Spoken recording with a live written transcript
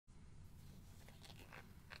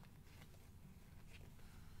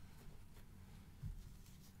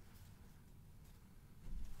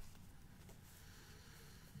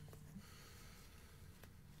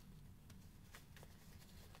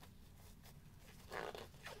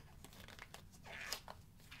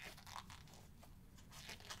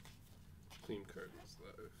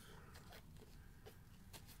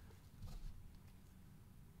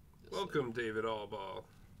Welcome, David Allball.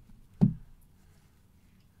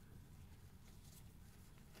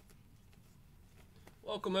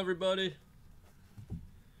 Welcome, everybody.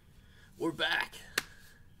 We're back.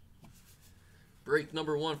 Break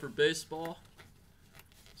number 1 for baseball.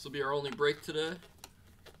 This will be our only break today.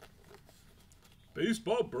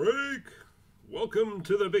 Baseball break. Welcome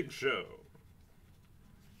to the big show.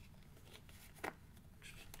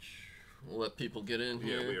 We'll let people get in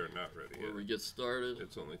here. Yeah, we are not ready Before yet. we get started.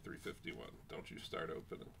 It's only 3:51. Don't you start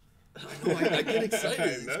opening. I know, I get excited. I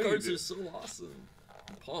These know you cards do. are so awesome.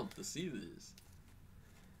 I'm pumped to see these.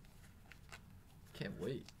 Can't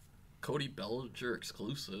wait. Cody Bellinger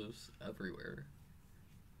exclusives everywhere.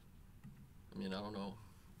 I mean, I don't know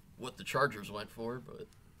what the Chargers went for, but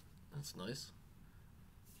that's nice.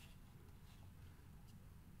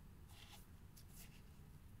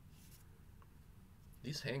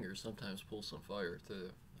 These hangers sometimes pull some fire, too.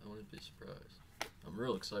 I wouldn't be surprised. I'm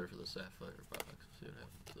real excited for the Sapphire box. See what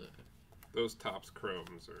happens there. Those Topps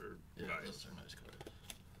Chromes are Yeah, nice. those are nice cards.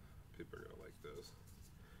 People are gonna like those.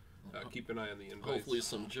 Keep an eye on the invites. Hopefully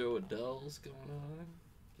some Joe Adele's going on.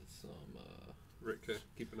 Get some, Rick,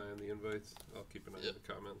 keep an eye on the invites. I'll keep an eye on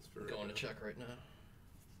the comments for going to check right now.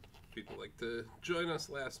 people like to join us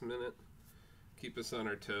last minute. Keep us on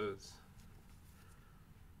our toes.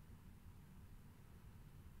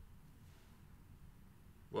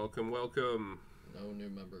 Welcome, welcome. No new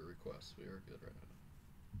member requests. We are good right now.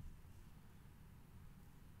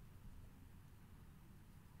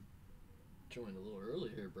 Joined a little early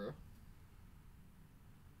here, bro.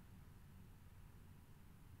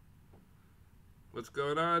 What's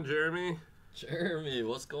going on, Jeremy? Jeremy,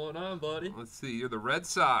 what's going on, buddy? Let's see. You're the Red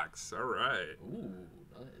Sox. All right. Ooh,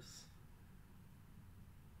 nice.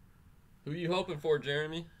 Who are you hoping for,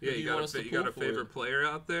 Jeremy? Who Yeah, do you want got us a to you got pull a for favorite player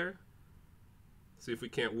out there? See if we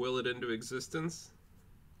can't will it into existence.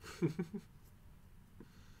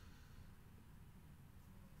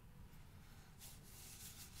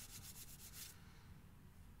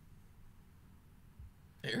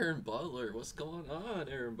 Aaron Butler. What's going on,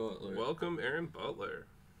 Aaron Butler? Welcome, Aaron Butler.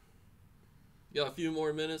 Got a few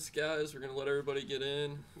more minutes, guys. We're going to let everybody get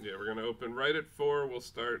in. Yeah, we're gonna open right at 4. We'll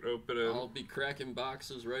start opening. I'll be cracking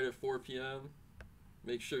boxes right at 4 p.m.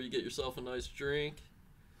 Make sure you get yourself a nice drink.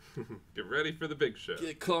 Get ready for the big show.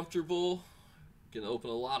 Get comfortable. Gonna open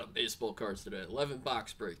a lot of baseball cards today. 11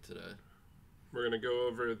 box break today. We're gonna go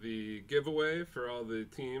over the giveaway for all the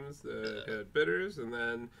teams that had bidders, and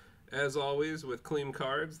then, as always, with Clean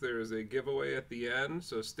Cards, there is a giveaway at the end.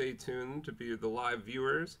 So stay tuned to be the live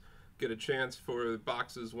viewers. Get a chance for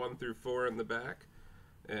boxes 1 through 4 in the back,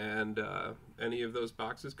 and any of those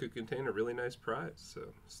boxes could contain a really nice prize. So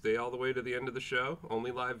stay all the way to the end of the show.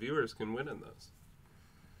 Only live viewers can win in those.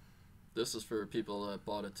 This is for people that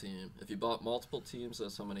bought a team. If you bought multiple teams,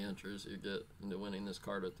 that's how many entries you get into winning this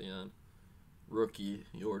card at the end. Rookie,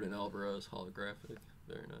 Jordan Alvarez, holographic.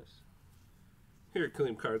 Very nice. Here at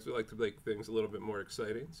Clean Cards, we like to make things a little bit more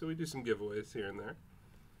exciting, so we do some giveaways here and there.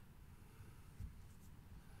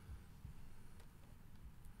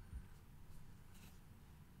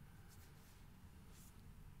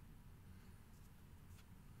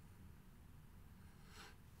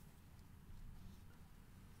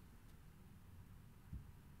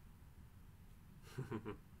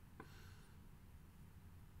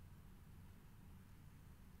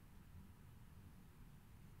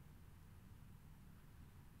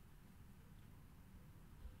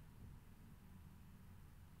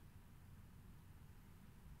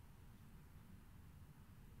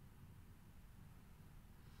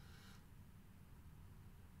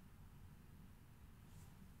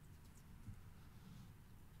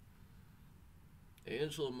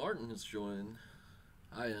 Angela Martin has joined.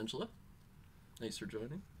 Hi, Angela. Thanks for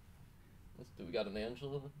joining. Do we got an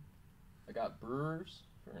Angela? I got Brewers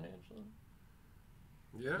for an Angela.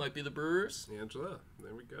 Yeah, Might be the Brewers. Angela.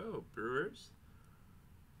 There we go. Brewers.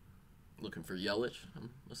 Looking for Yelich, I'm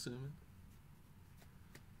assuming.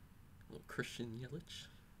 Little Christian Yelich.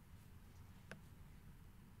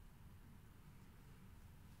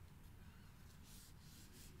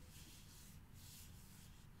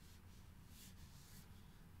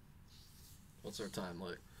 What's our time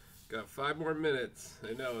like? Got 5 more minutes.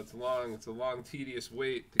 I know it's long. It's a long, tedious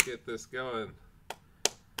wait to get this going.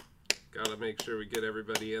 Gotta make sure we get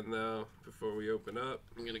everybody in though before we open up.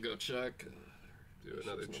 I'm gonna go check. Do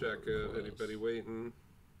another check of anybody waiting.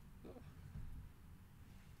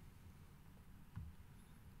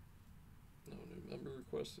 No new member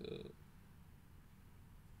request yet.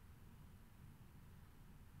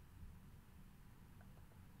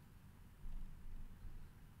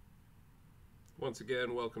 Once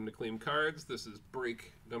again, welcome to Clean Cards. This is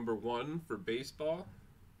break number 1 for baseball,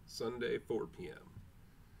 Sunday, 4 p.m.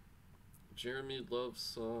 Jeremy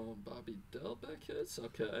loves Bobby Delbeck hits.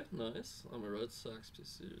 Okay, nice. I'm a Red Sox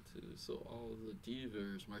PC too, so all of the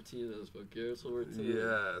Devers, Martinez, Bogaerts over too.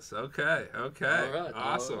 Yes, okay. All right,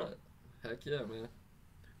 Awesome. all right. Heck yeah, man.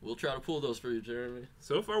 We'll try to pull those for you, Jeremy.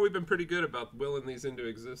 So far, we've been pretty good about willing these into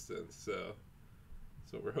existence, so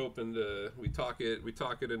we're hoping to we talk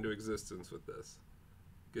it into existence with this.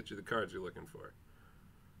 Get you the cards you're looking for.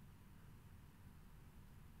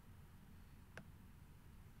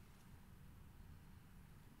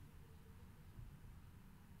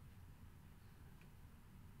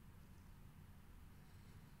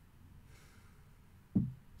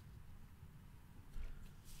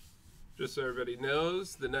 Just so everybody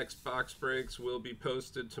knows, the next box breaks will be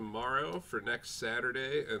posted tomorrow for next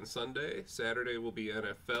Saturday and Sunday. Saturday will be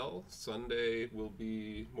NFL. Sunday will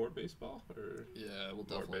be more baseball? Yeah, we'll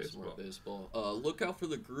definitely have some more baseball. Look out for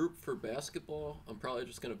the group for basketball. I'm probably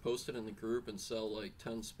just going to post it in the group and sell like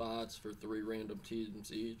 10 spots for 3 random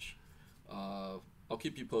teams each. I'll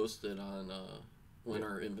keep you posted on when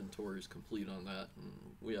our inventory is complete on that, and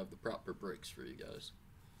we have the proper breaks for you guys.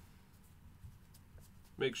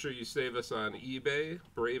 Make sure you save us on eBay,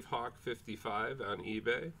 BraveHawk55 on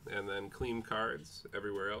eBay, and then Clean Cards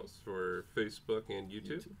everywhere else for Facebook and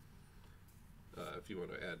YouTube. If you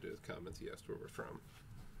want to add to his comments, he asked where we're from.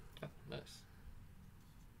 Oh, nice.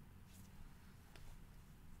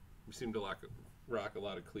 We seem to rock a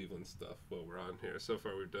lot of Cleveland stuff while we're on here. So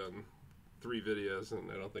far we've done 3 videos,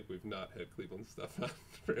 and I don't think we've not had Cleveland stuff on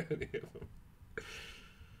for any of them.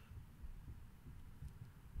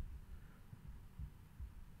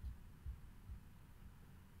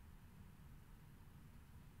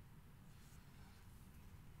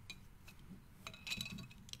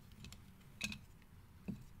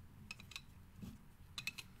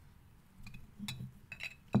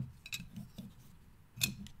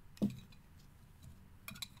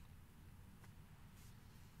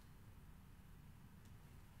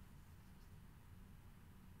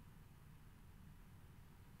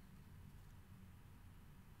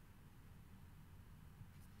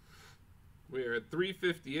 We are at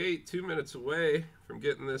 3:58, 2 minutes away from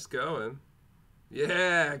getting this going.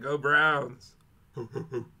 Yeah, go Browns.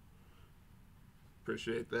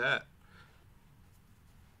 Appreciate that.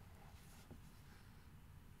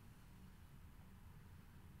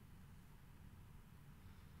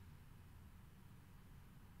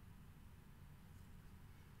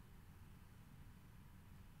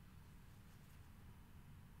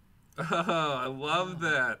 Oh, I love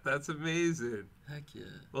that. That's amazing. Heck yeah.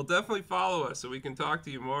 Well, definitely follow us so we can talk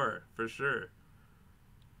to you more, for sure.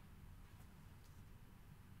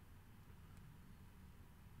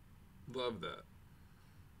 Love that.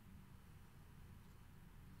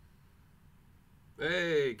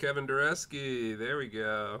 Hey, Kevin Dureski. There we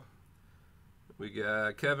go. We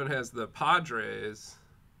got Kevin has the Padres.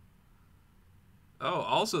 Oh,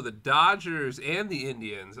 also the Dodgers and the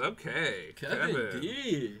Indians. Okay, Kevin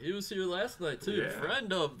D. He was here last night too. Yeah.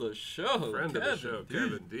 Friend of the show. Friend of the show,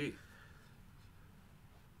 Kevin D.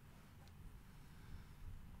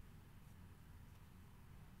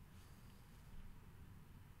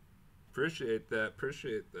 Appreciate that.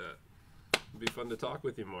 Appreciate that. It'd be fun to talk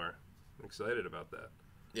with you more. I'm excited about that.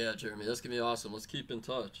 Yeah, Jeremy, that's gonna be awesome. Let's keep in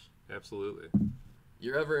touch. Absolutely.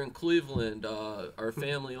 You're ever in Cleveland, our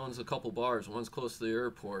family owns a couple bars. One's close to the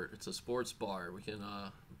airport. It's a sports bar. We can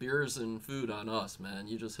beers and food on us, man.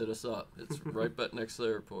 You just hit us up. It's right back next to the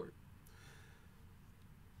airport.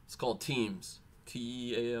 It's called Teams.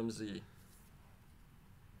 Teamz.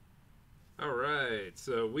 All right,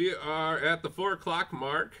 so we are at the 4 o'clock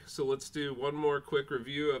mark. So let's do one more quick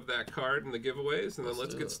review of that card and the giveaways, and then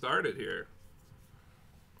let's get started here.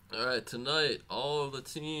 All right, tonight, all of the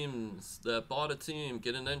teams that bought a team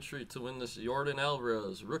get an entry to win this Yordan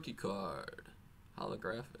Alvarez rookie card.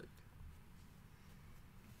 Holographic.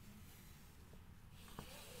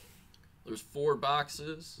 There's 4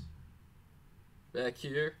 boxes back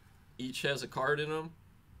here. Each has a card in them.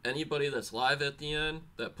 Anybody that's live at the end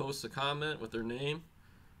that posts a comment with their name,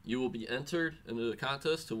 you will be entered into the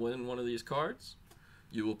contest to win one of these cards.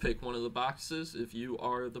 You will pick one of the boxes if you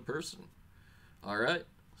are the person. All right.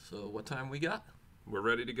 So what time we got? We're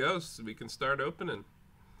ready to go, so we can start opening.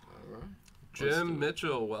 All right. Jim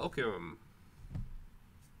Mitchell, welcome.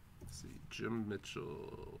 Let's see, Jim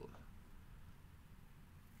Mitchell.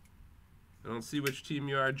 I don't see which team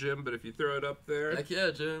you are, Jim, but if you throw it up there, Heck yeah,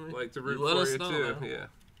 Jeremy. I'd like to root let for us you know, too. man. Yeah.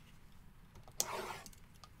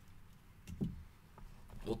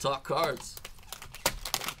 We'll talk cards.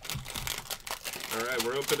 All right,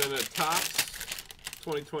 we're opening a Topps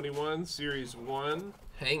 2021 Series 1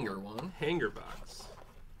 Hanger one. Hanger Box.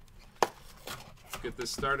 Let's get this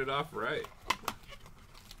started off right.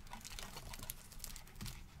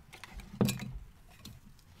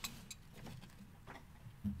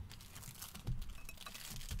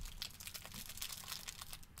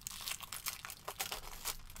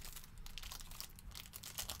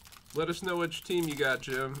 Let us know which team you got,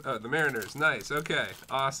 Jim. Oh, the Mariners. Nice. Okay.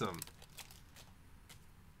 Awesome.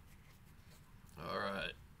 All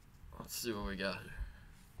right. Let's see what we got here.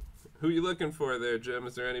 Who you looking for there, Jim?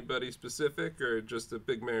 Is there anybody specific or just a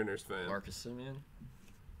big Mariners fan? Marcus Simeon.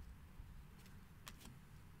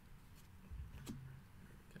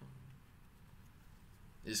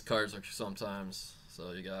 These cards are sometimes,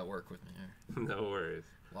 so you gotta work with me here. No worries.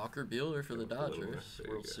 Walker Buehler for the Go with a little more. Dodgers. There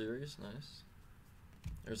you World go. Series, nice.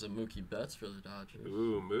 There's a Mookie Betts for the Dodgers.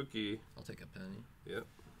 Ooh, Mookie. I'll take a penny. Yep.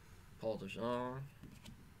 Paul DeJong.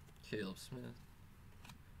 Caleb Smith.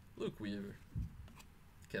 Luke Weaver.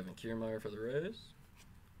 Kevin Kiermaier for the Rays.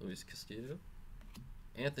 Luis Castillo.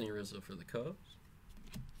 Anthony Rizzo for the Cubs.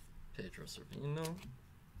 Pedro Servino.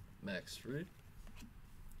 Max Fried.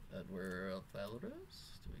 Edward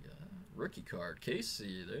Valdez. Do we got rookie card?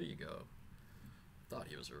 Casey. There you go. Thought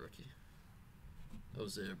he was a rookie.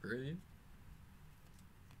 Jose Abreu.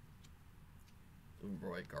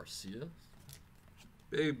 Roy Garcia.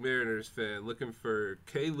 Big Mariners fan looking for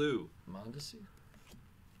K. Lou. Mondesi.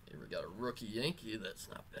 Here we got a rookie Yankee. That's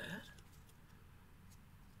not bad.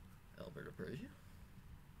 Albert Abreu.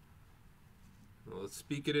 Well, let's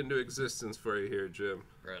speak it into existence for you here, Jim.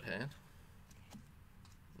 Brad Hand.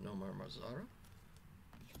 Nomar Mazara.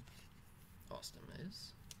 Austin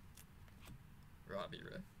Mays. Robbie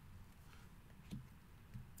Ray.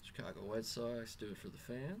 Chicago White Sox. Do it for the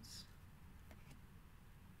fans.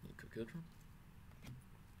 Nico Goodrum.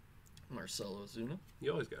 Marcelo Ozuna.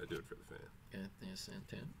 You always got to do it for the fan. Anthony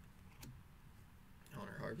Santana.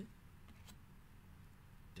 Hunter Harvey.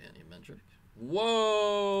 Danny Mendrick.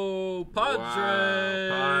 Whoa! Padres!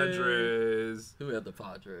 Wow, Padres. Who had the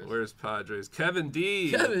Padres? Where's Padres? Kevin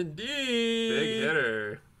D. Kevin D! Big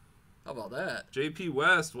hitter. How about that? JP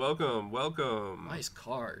West, welcome, welcome. Nice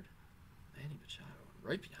card. Manny Machado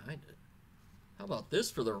right behind it. How about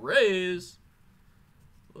this for the Rays?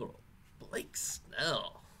 Little Blake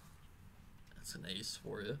Snell. That's an ace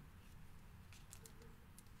for you.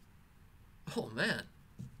 Oh, man.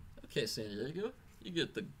 Okay, San Diego. You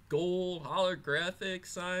get the gold holographic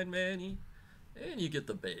sign, Manny. And you get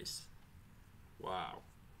the base. Wow.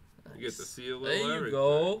 Nice. You get to see a little There you everything.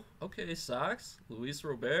 go. Okay, Sox. Luis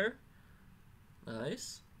Robert.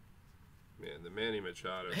 Nice. Man, the Manny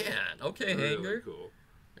Machado. Man, okay, really Hanger. cool.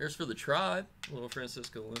 There's for the Tribe. Little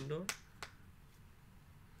Francisco Lindor.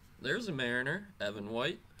 There's a Mariner. Evan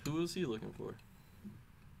White. Who was he looking for?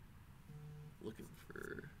 Looking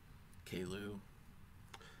for K-Lou.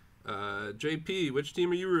 JP, which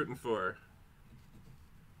team are you rooting for?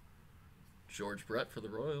 George Brett for the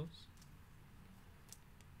Royals.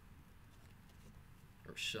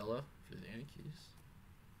 Urshela for the Yankees.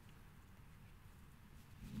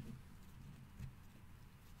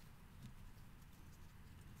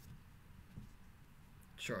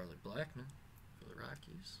 Charlie Blackmon for the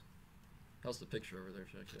Rockies. How's the picture over there,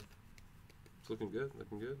 Jack? It's looking good,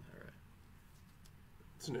 looking good. All right.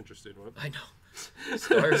 It's an interesting one. I know.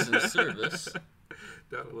 Stars in service.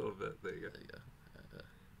 Down a little bit. There you go. There you go.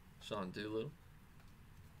 Sean Doolittle.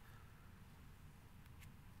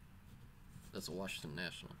 That's a Washington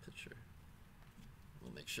National picture.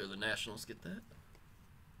 We'll make sure the Nationals get that.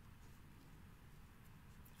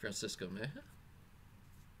 Francisco Mejia.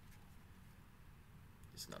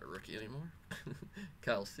 He's not a rookie anymore.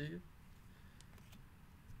 Kyle Seager.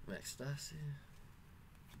 Max Stassi.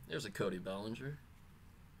 There's a Cody Bellinger.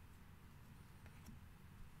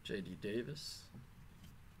 J.D. Davis.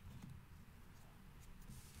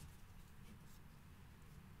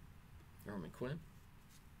 Roman Quinn.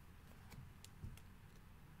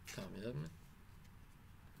 Tommy Edman.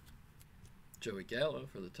 Joey Gallo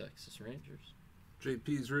for the Texas Rangers.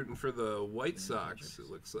 JP's rooting for the White Rangers. Sox, it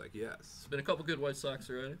looks like, yes. It's been a couple good White Sox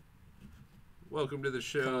already. Welcome to the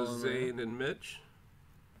show, Colin Zane and Mitch.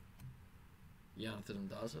 Jonathan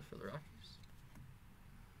Daza for the Rockies.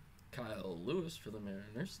 Kyle Lewis for the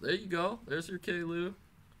Mariners. There you go. There's your K-Lou.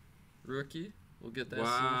 Rookie. We'll get that soon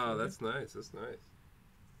Wow, for you. that's nice, that's nice.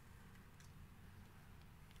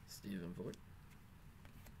 Stephen Voigt.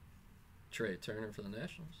 Trey Turner for the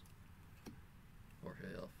Nationals.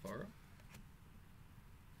 Jorge Alfaro.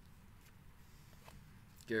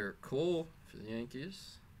 Garrett Cole for the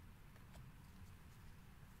Yankees.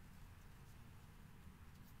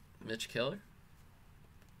 Mitch Keller.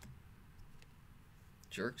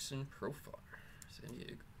 Jerkson Profar, San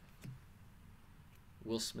Diego.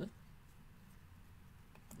 Will Smith,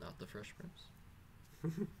 not the Fresh Prince.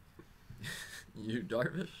 Yu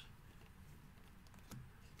Darvish.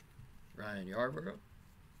 Ryan Yarborough.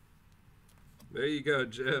 There you go,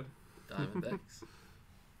 Jim. Diamondbacks.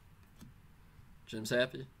 Jim's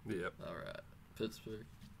happy? Yep. All right. Pittsburgh.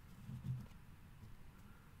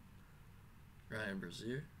 Ryan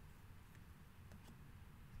Brazier.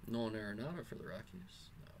 Nolan Arenado for the Rockies.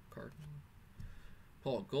 No, Cardinal.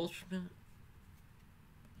 Paul Goldschmidt.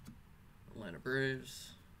 Atlanta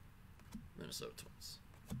Braves. Minnesota Twins.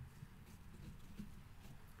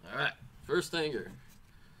 All right. First hanger.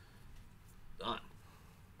 Done.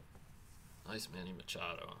 Nice Manny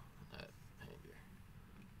Machado on that hanger.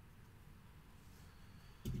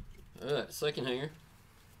 All right. Second hanger.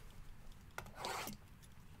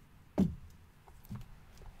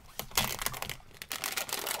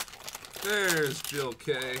 There's Jill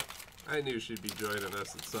K. I knew she'd be joining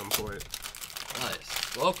us at some point.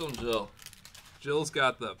 Nice. Welcome, Jill. Jill's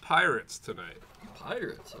got the Pirates tonight.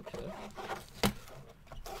 Pirates, okay.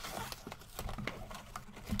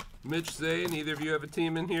 Mitch, Zane, either of you have a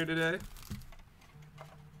team in here today?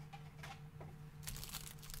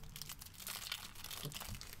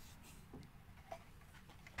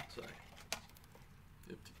 Sorry.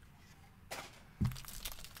 50.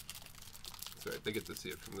 Sorry, they get to see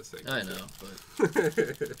it from this thing. I know,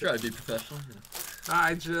 but try to be professional. You know.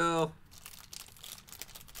 Hi, Jill.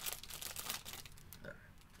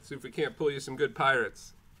 See if we can't pull you some good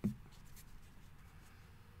Pirates.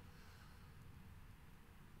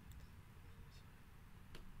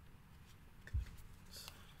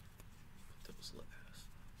 That was last.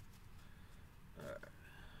 Alright.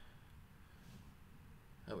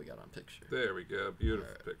 How we got on picture? There we go. Beautiful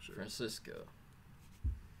Alright. picture. Francisco.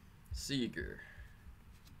 Seager.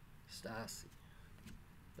 Stassi.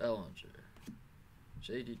 Bellinger.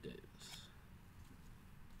 J.D. Davis.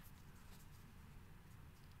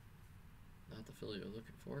 Not the Philly you're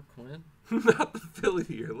looking for. Quinn. Not the Philly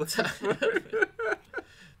you're looking for.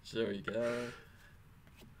 Joey Gallo.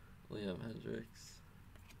 Liam Hendricks.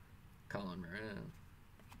 Colin Moran.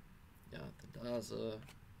 Jonathan Daza.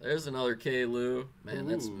 There's another K. Lou. Man,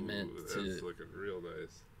 that's Ooh, mint that's too. looking real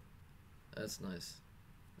nice. That's nice.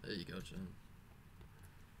 There you go, Jim.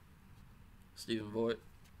 Stephen Voigt.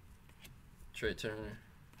 Trey Turner.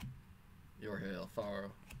 Jorge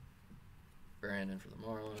Alfaro. Brandon for the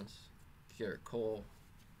Marlins. Garrett Cole.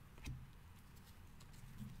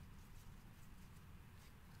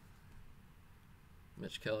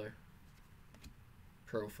 Mitch Keller.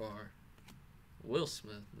 Profar. Will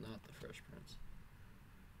Smith, not the Fresh Prince.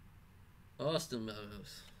 Austin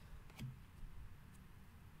Meadows.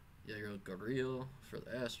 Yair Gurriel for the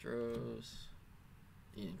Astros.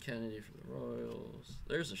 Ian Kennedy for the Royals.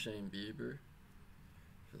 There's a Shane Bieber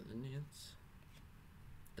for the Indians.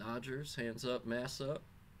 Dodgers, hands up, mass up.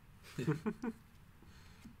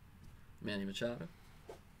 Manny Machado.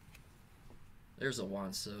 There's a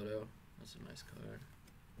Juan Soto. That's a nice card.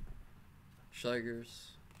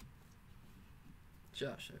 Shigers.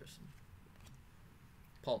 Josh Harrison.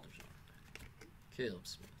 Paul DeJong. Caleb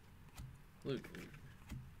Smith. Luke Weaver.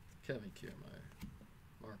 Kevin Kiermaier.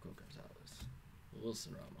 Marco Gonzalez.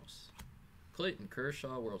 Wilson Ramos. Clayton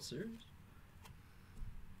Kershaw, World Series.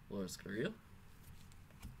 Lourdes Gurriel.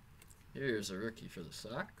 Here's a rookie for the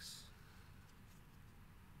Sox.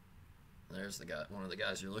 There's the guy, one of the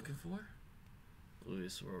guys you're looking for.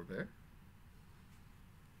 Luis Robert.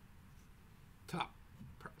 Top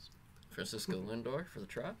prospect. Francisco Lindor for the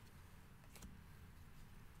Tribe.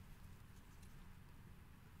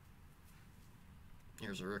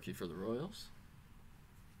 Here's a rookie for the Royals.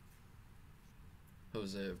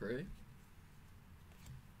 Jose Abreu.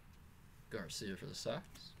 Garcia for the Sox.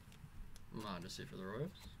 Mondesi for the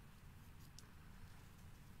Royals.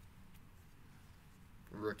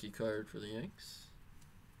 Rookie card for the Yanks.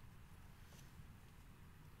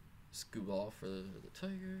 Skubal for the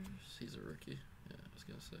Tigers. He's a rookie. Yeah, I was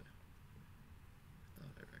gonna say. I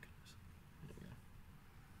thought I recognized him. There we go.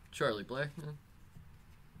 Charlie Blackmon.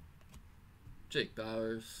 Jake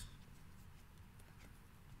Bowers.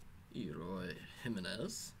 Eroy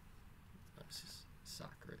Jimenez. That's his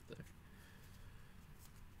sock right there.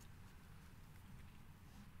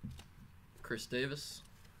 Chris Davis.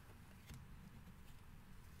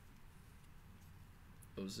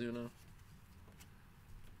 Ozuna.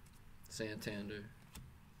 Santander.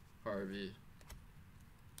 Harvey.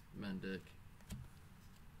 Mendick.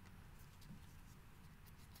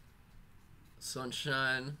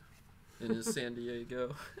 Sunshine in his San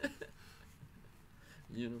Diego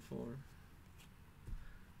uniform.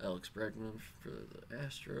 Alex Bregman for the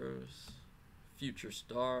Astros. Future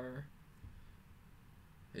star.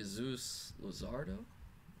 Jesus Luzardo.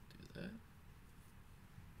 Do that.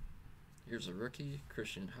 Here's a rookie.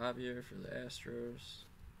 Christian Javier for the Astros.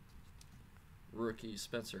 Rookie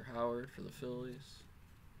Spencer Howard for the Phillies.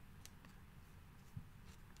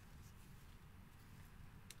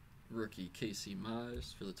 Rookie Casey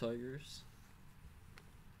Mize for the Tigers.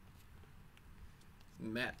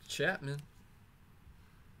 Matt Chapman.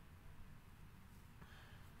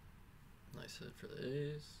 Nice hit for the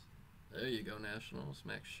A's. There you go, Nationals.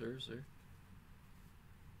 Max Scherzer.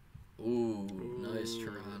 Ooh, nice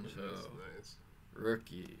Toronto. That's nice.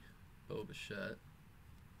 Rookie Bo Bichette.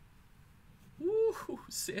 Ooh,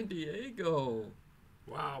 San Diego.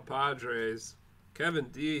 Wow, Padres. Kevin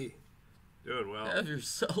D. Doing well. Have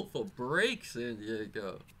yourself a break, San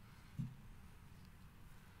Diego.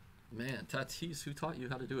 Man, Tatis, who taught you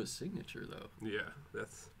how to do a signature, though? Yeah,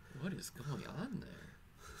 that's... What is going on there?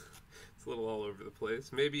 It's a little all over the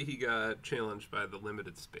place. Maybe he got challenged by the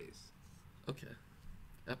limited space. Okay.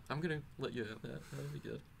 I'm going to let you have that. That'll be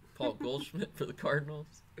good. Paul Goldschmidt for the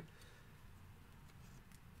Cardinals.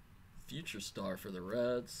 Future star for the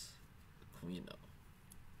Reds. Aquino.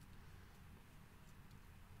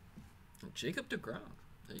 And Jacob DeGrom.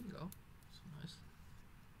 There you go. So nice.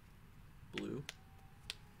 Blue.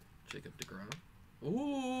 Jacob DeGrom.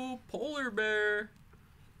 Ooh, Polar Bear.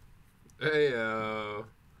 Hey,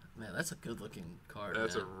 Man, that's a good-looking card.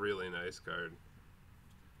 that's man. a really nice card.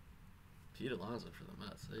 Pete Alonso for the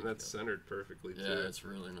Mets. There And you that's go. centered perfectly, too. Yeah, it's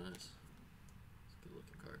really nice. It's a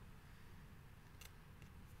good-looking card.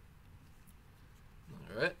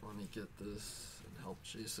 All right, let me get this and help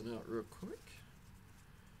Jason out real quick.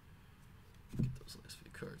 Get those last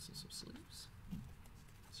few cards and some sleeves.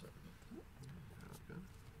 Sorry about that. Okay.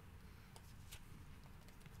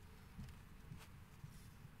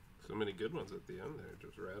 So many good ones at the end there,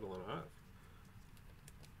 just rattling off.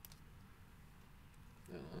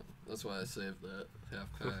 Yeah, that's why I saved that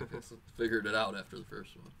half pack. I figured it out after the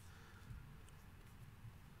first one.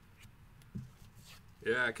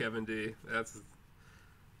 Yeah, Kevin D. That's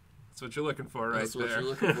what you're looking for right That's there. what you're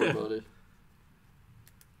looking for, buddy.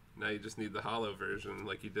 Now you just need the hollow version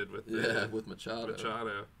like you did with Yeah, the with Machado.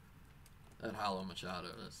 Machado. That hollow Machado,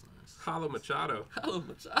 that's nice. Hollow Machado. Hollow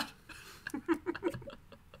Machado.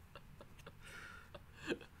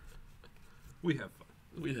 We have fun.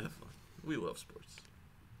 We have fun. We love sports.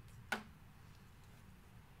 All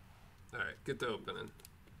right, get to opening.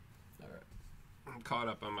 All right. I'm caught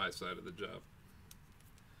up on my side of the job.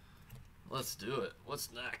 Let's do it.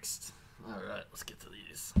 What's next? All right, let's get to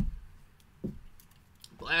these.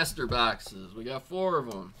 Blaster boxes. We got 4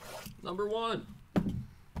 of them. Number 1.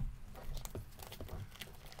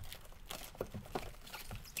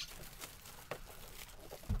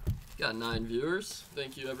 Got 9 viewers.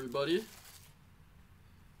 Thank you, everybody.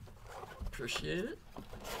 Appreciate it.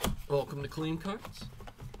 Welcome to Clean Cards.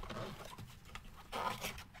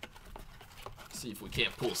 See if we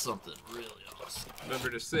can't pull something really awesome. Remember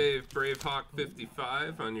to save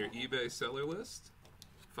BraveHawk55 on your eBay seller list.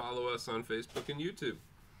 Follow us on Facebook and YouTube.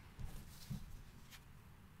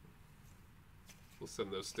 We'll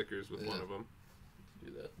send those stickers with one Yeah. of them.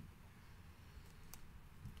 Do that.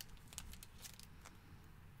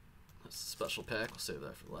 That's a special pack. We'll save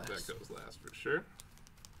that for last. That goes last for sure.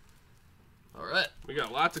 All right. We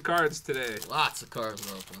got lots of cards today. Lots of cards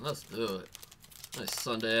open. Let's do it. Nice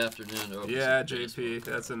Sunday afternoon to open Yeah, some JP,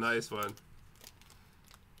 baseball that's a cards. nice one.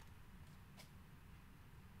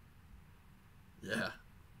 Yeah.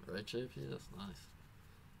 Right, JP? That's nice.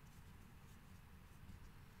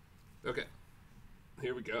 Okay,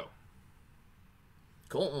 here we go.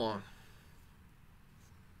 Colton Wong.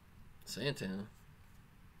 Santana.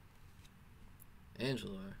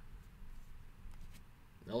 Angelo.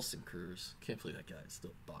 Nelson Cruz. Can't believe that guy is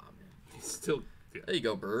still bombing. He's still, yeah. There you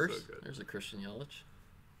go, Burrs. So good. There's a Christian Yelich.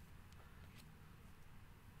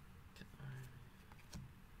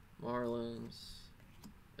 Marlins.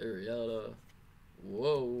 Arrieta.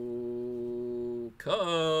 Whoa.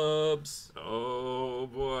 Cubs. Oh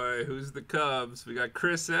boy, who's the Cubs? We got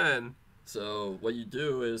Chris N. So what you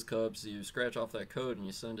do is, Cubs, you scratch off that code and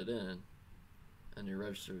you send it in. And you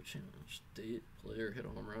register a challenge. Date, player, hit a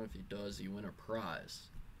home run. If he does, you win a prize.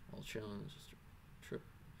 All challenges. Trip.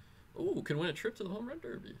 Ooh, can win a trip to the home run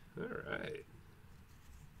derby. All right.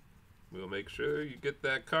 We'll make sure you get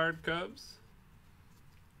that card, Cubs.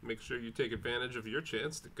 Make sure you take advantage of your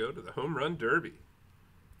chance to go to the home run derby.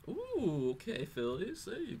 Ooh, okay, Phillies.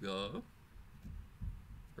 There you go.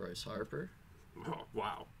 Bryce Harper. Oh,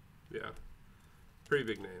 wow. Yeah. Pretty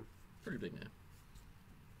big name. Pretty big name.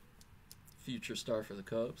 Future star for the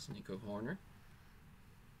Cubs, Nico Horner.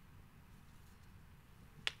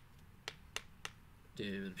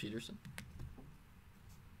 David Peterson.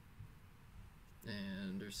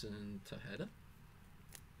 Anderson Tejeda.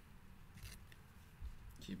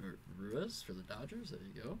 Keibert Ruiz for the Dodgers. There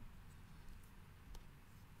you go.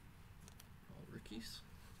 All rookies.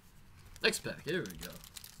 Next pack. Here we go.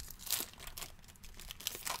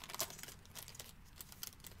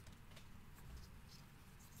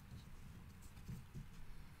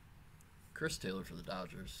 Chris Taylor for the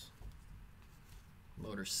Dodgers.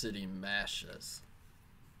 Motor City Mashes.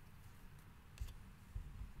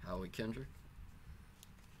 Howie Kendrick.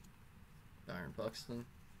 Byron Buxton.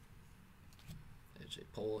 AJ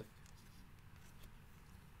Pollock.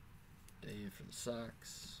 Dave for the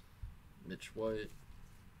Sox. Mitch White.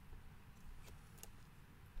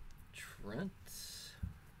 Trent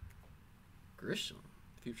Grisham.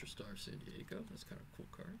 Future star San Diego. That's kind of a cool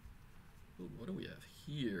card. Ooh, what do we have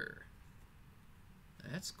here?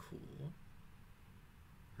 That's cool.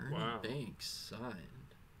 Ernie Banks signed.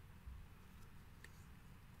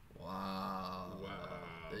 Wow.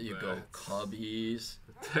 There you go, Cubbies.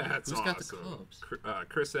 That's Who's awesome. got the Cubs?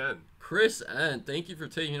 Chris N. Chris N. Thank you for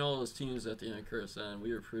taking all those teams at the end, Chris N.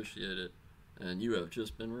 We appreciate it. And you have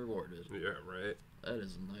just been rewarded. Yeah, right. That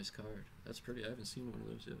is a nice card. That's pretty. I haven't seen one of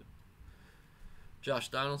those yet. Josh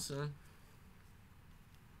Donaldson.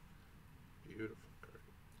 Beautiful card.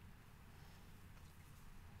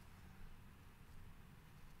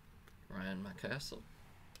 Ryan McCastle.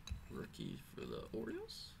 Rookie for the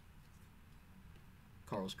Orioles.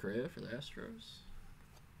 Carlos Correa for the Astros.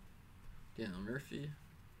 Daniel Murphy.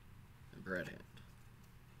 And Brad Hand.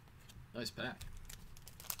 Nice pack.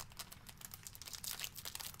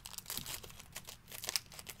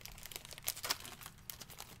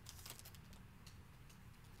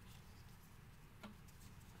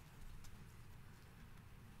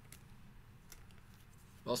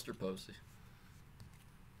 Buster Posey.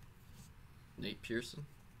 Nate Pearson.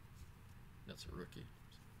 That's a rookie.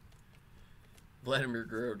 Vladimir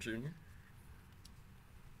Guerrero Jr.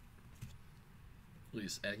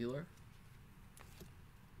 Luis Aguilar.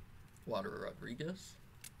 Water Rodriguez.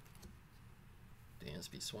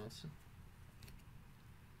 Dansby Swanson.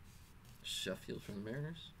 Sheffield from the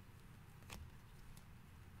Mariners.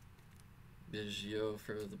 Biggio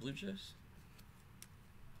for the Blue Jays.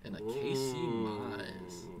 And a Casey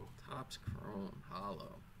Mize. Topps Chrome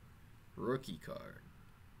Hollow. Rookie card.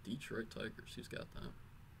 Detroit Tigers. Who's got that?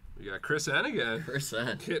 We got Chris N again. Chris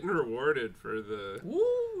N. Getting rewarded for the...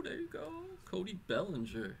 Woo! There you go. Cody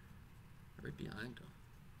Bellinger. Right behind him.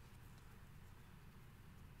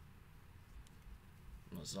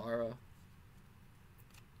 Mazzara.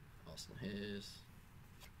 Austin Hayes.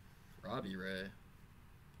 Robbie Ray.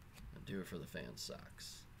 And do it for the fan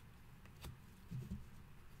Sox.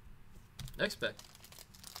 Next pack.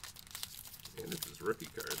 And it's his rookie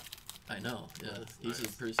card. I know, yeah. That's He's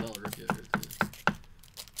nice. a pretty solid rookie out here, too.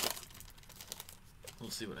 We'll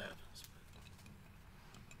see what happens.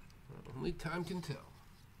 Only time can tell.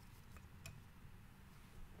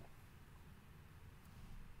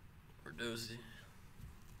 Ordozzi.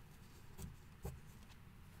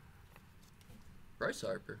 Bryce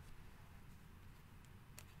Harper.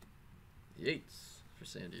 Yates for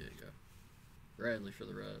San Diego. Bradley for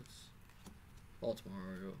the Reds. Baltimore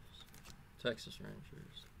Orioles. Texas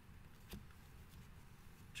Rangers.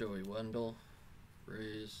 Joey Wendell.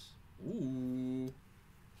 Rays. Ooh.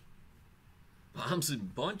 Bombs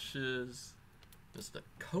and bunches. Mr.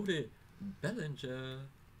 Cody Bellinger.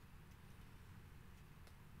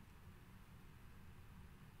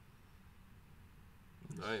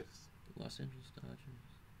 Nice. Los Angeles Dodgers.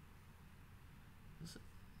 Is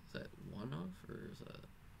that one of, or is that?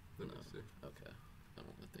 Let me No. see. Okay. I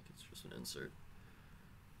don't think it's just an insert.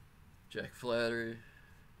 Jack Flattery.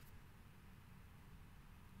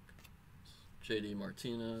 JD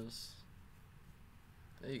Martinez.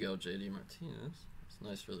 There you go, JD Martinez. It's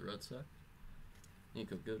nice for the Red Sox.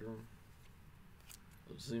 Nico Goodrum.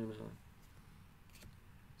 Ozuna.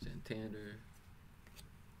 Santander.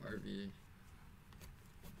 Harvey.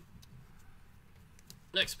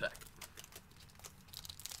 Next pack.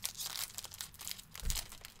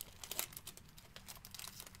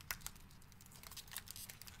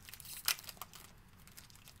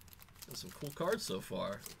 Got some cool cards so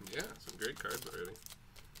far. Yeah, some great cards already.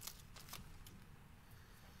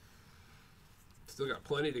 Still got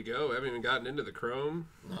plenty to go. Haven't even gotten into the Chrome.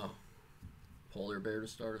 No. Polar Bear to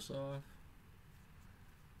start us off.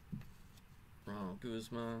 Ronald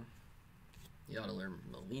Guzman. Yadier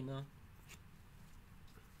Molina.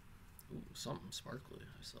 Ooh, something sparkly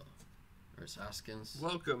I saw. There's Hoskins.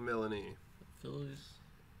 Welcome, Melanie. Phillies,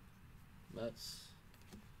 Mets.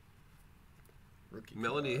 Rookie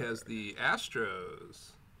Melanie card. has the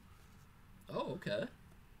Astros. Oh, okay.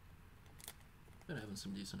 Been having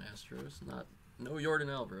some decent Astros. No Jordan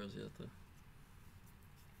Alvarez yet though.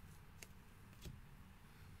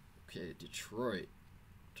 Okay, Detroit.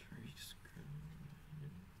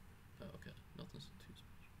 Oh, okay. Nothing's too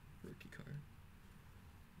special. Rookie card.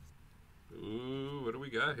 Ooh, what do we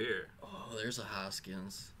got here? Oh, there's a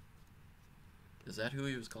Hoskins. Is that who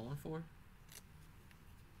he was calling for?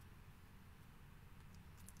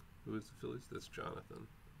 Who is the Phillies? That's Jonathan.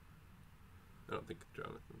 I don't think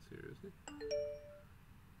Jonathan's here, is he?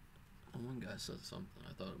 One guy said something.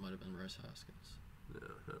 I thought it might have been Bryce Hoskins. No,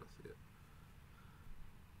 I don't see it.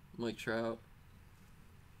 Mike Trout.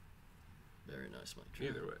 Very nice Mike Trout.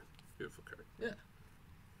 Either way, beautiful card. Yeah.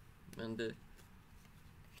 Mendick.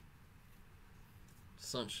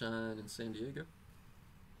 Sunshine in San Diego.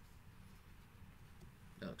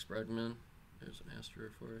 Alex Bregman. There's an Astro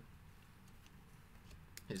for it.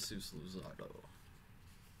 Jesus Luzardo.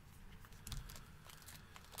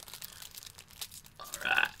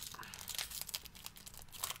 Alright.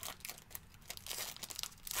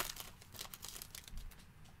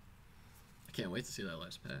 I can't wait to see that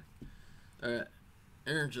last pack. Alright.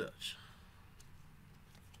 Aaron Judge.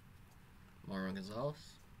 Marlon Gonzalez.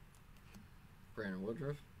 Brandon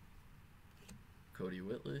Woodruff. Cody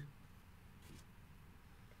Whitley.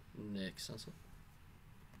 Nick Senzel.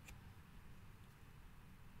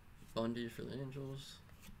 Bundy for the Angels.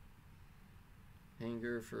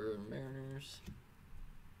 Hanger for Mariners.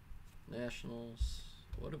 Nationals.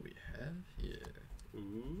 What do we have here?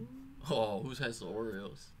 Ooh. Oh, who has the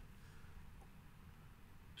Orioles?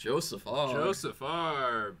 Joseph R. Joseph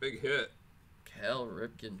R. Big hit. Cal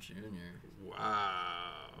Ripken Jr.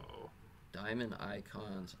 Wow. Diamond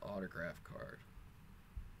Icons autograph card.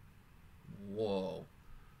 Whoa.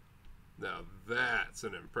 Now that's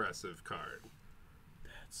an impressive card.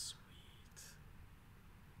 That's sweet.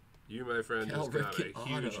 You, my friend, Cal just got a Ripken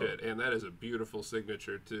huge auto. hit. And that is a beautiful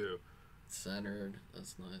signature, too. Centered.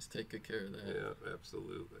 That's nice. Take good care of that. Yeah,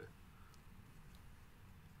 absolutely.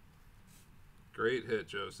 Great hit,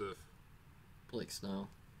 Joseph. Blake Snell.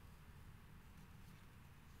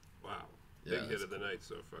 Wow. Yeah, Big hit that's of the night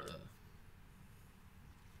so far.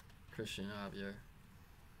 Christian Javier.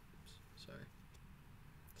 Oops, sorry.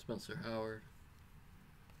 Spencer Howard.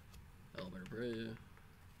 Albert Abreu.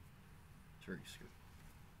 Turkey Scoop.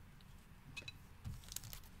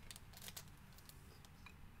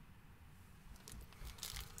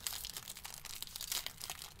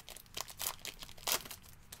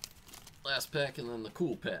 Last pack and then the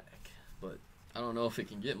cool pack. But I don't know if it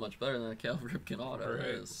can get much better than a Cal Ripken auto. Right. That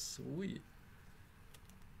is sweet.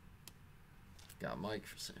 Got Mike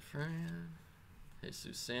for San Fran.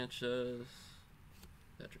 Jesus Sanchez.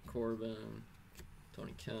 Patrick Corbin.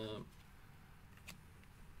 Tony Kemp.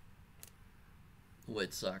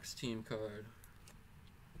 White Sox team card.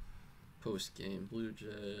 Post game Blue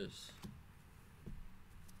Jays.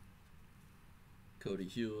 Cody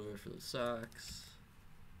Hewler for the Sox.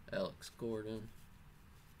 Alex Gordon.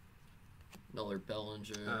 Another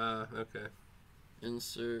Bellinger. Okay.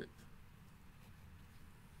 Insert.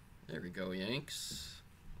 There we go, Yanks.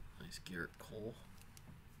 Nice Garrett Cole.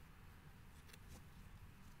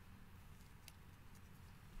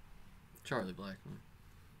 Charlie Blackmon.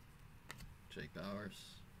 Jake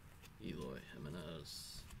Bowers. Eloy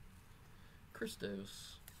Jimenez. Chris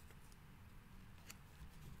Davis.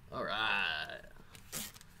 Alright.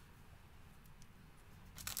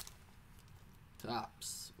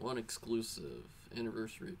 Tops. One exclusive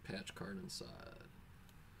anniversary patch card inside.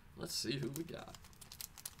 Let's see who we got.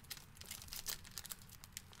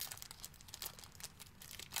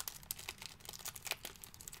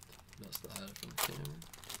 Best to hide it from the camera.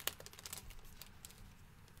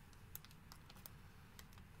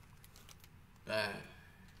 Bang.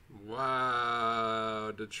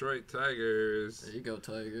 Wow. Detroit Tigers. There you go,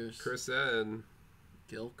 Tigers. Chris N.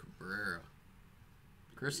 Gil Cabrera.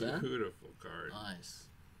 Chris N? Beautiful card. Nice.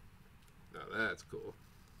 Now that's cool.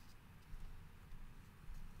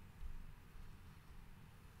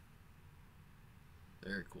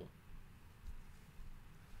 Very cool.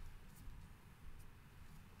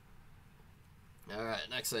 Alright,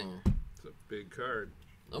 next thing. It's a big card.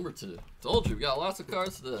 Number 2. Told you, we got lots of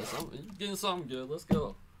cards today. So you're getting something good. Let's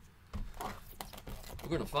go. We're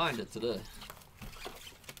going to find it today.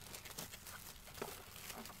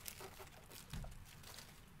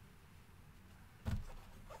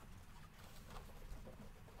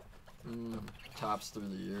 Tops through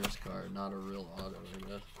the years card, not a real auto, I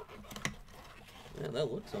guess. Man,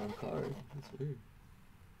 that looks on card. That's weird.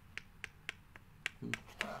 Get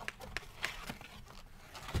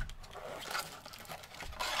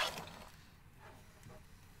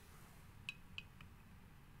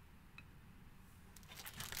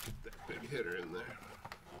that big hitter in there.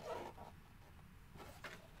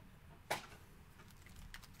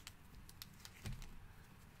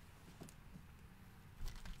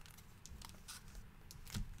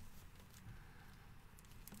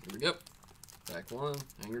 Here we go. Pack 1,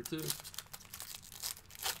 hanger 2.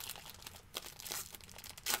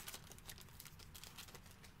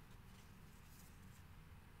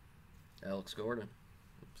 Alex Gordon.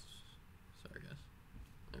 Oops. Sorry, guys.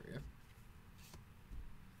 There we go.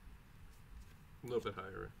 A little bit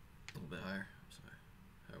higher. A little bit higher. Sorry.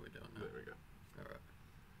 How are we doing now? There we go. All right.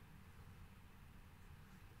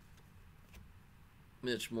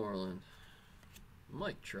 Mitch Moreland.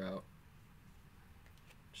 Mike Trout.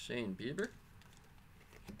 Shane Bieber.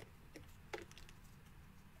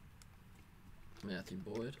 Matthew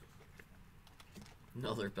Boyd.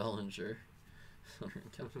 Another Bellinger.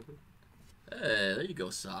 Hey, there you go,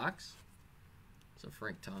 Sox. So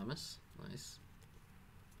Frank Thomas. Nice.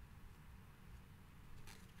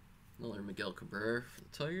 Another Miguel Cabrera for the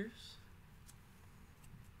Tigers.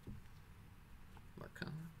 Mark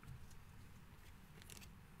Conner.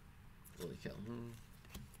 Willie Calhoun.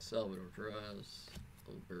 Salvador Perez.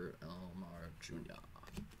 Albert Almar Jr.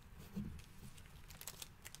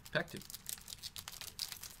 Pack 2.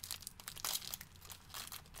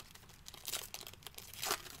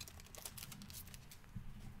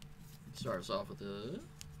 Starts off with a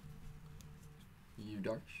Yu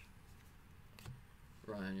Darvish,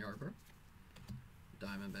 Ryan Yarbrough,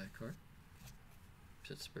 Diamondback card,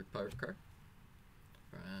 Pittsburgh Pirate card,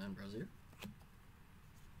 Ryan Brazier,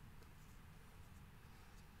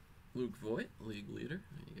 Luke Voigt, league leader.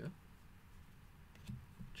 There you go.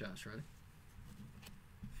 Josh Reddick,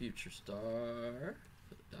 future star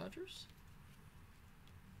for the Dodgers,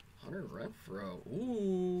 Hunter Renfroe.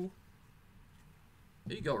 Ooh.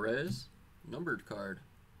 There you go, Rez. Numbered card.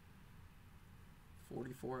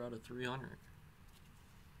 44 out of 300.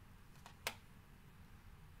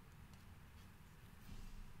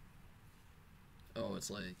 Oh, it's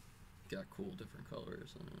like got cool different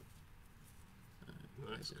colors in it.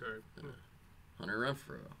 Nice card. Yeah. Hunter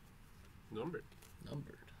Renfroe. Numbered.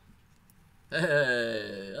 Numbered.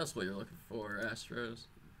 Hey, that's what you're looking for, Astros.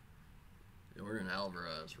 Jordan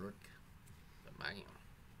Alvarez, Rook. The man.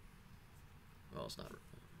 Well, it's not.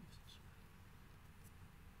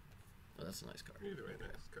 Oh, that's a nice card. Either way,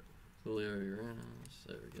 nice card. Julio Urias,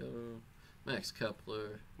 there we go. Max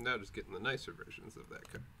Kepler. Now just getting the nicer versions of that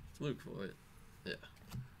card. Luke Voigt. Yeah.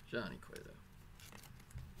 Johnny Cueto.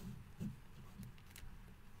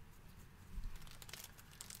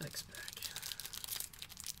 Next pack.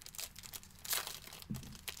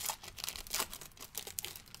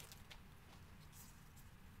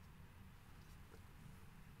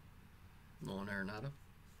 Nolan Arenado.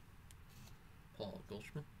 Paul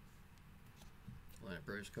Goldschmidt. Atlanta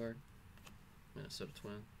Braves card. Minnesota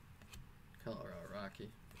Twin. Colorado Rocky.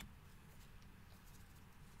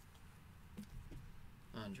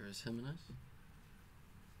 Andres Jimenez.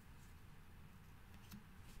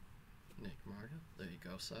 Nick Marta. There you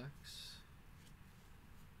go, Sox.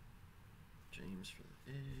 James for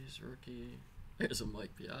the A's, rookie. There's a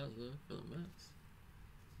Mike Piazza for the Mets.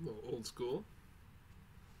 A little old school.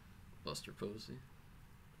 Buster Posey.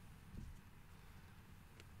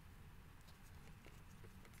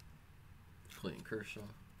 Clayton Kershaw.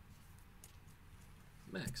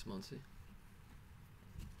 Max Muncy.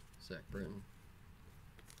 Zach Britton.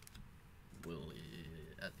 Willie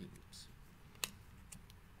Adams.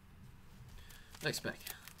 Next pack.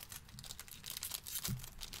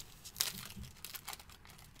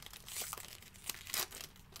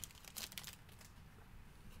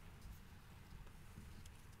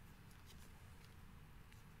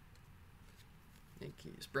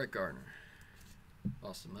 Yankees. Brett Gardner.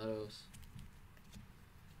 Austin Meadows.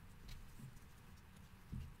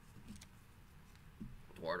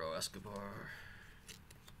 Eduardo Escobar.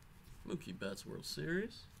 Mookie Betts World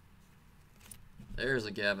Series. There's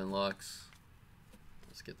a Gavin Lux.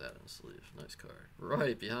 Let's get that in the sleeve. Nice card.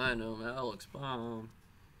 Right behind him, Alex Baum.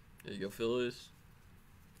 There you go, Phillies.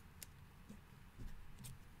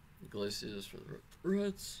 Iglesias for the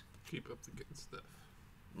Reds. Keep up the good stuff.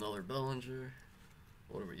 Another Bellinger.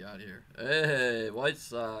 What do we got here? Hey, White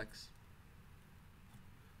Sox.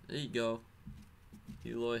 There you go.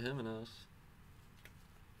 Eloy Jimenez.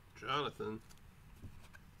 Jonathan.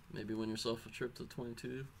 Maybe win yourself a trip to the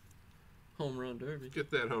 22 home run derby.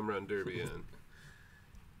 Get that home run derby in.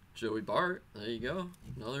 Joey Bart. There you go.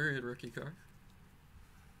 Another good rookie card.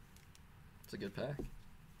 It's a good pack.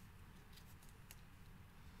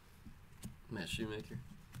 Matt Shoemaker.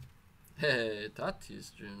 Hey,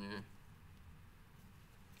 Tatis Jr.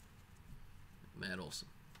 Matt Olson.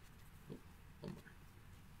 Oh, one more.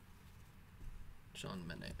 Sean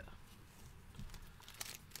Manea.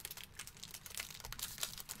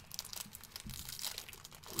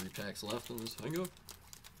 Three packs left in this hang up.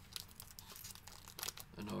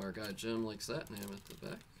 I know our guy Jim likes that name at the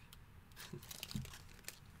back.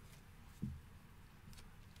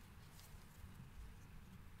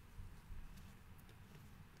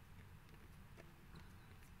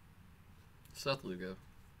 Seth Lugo.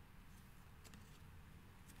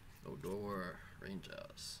 Odor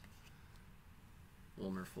Rangers.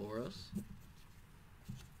 Wilmer Flores.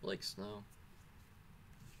 Blake Snow.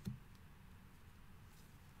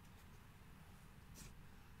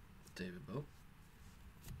 David Bowe.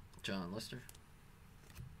 John Lister.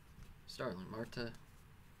 Starling Marte.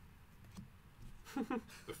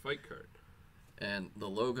 The fight card. And the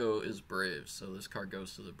logo is Braves, so this card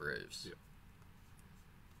goes to the Braves. Yep.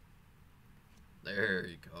 There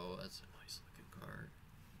you go. That's a nice looking card.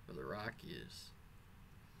 For the Rockies.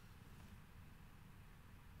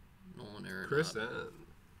 Nolan Arenado. Chris N.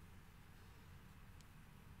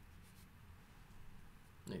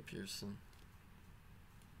 Nate Pearson.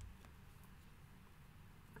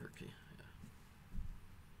 Rookie, yeah.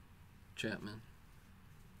 Chapman.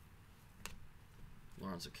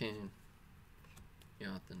 Lawrence O'Kane.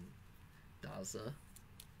 Jonathan Daza.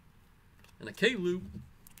 And a K-Lou.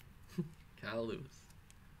 Kyle Lewis.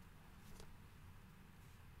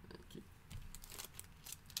 Thank you.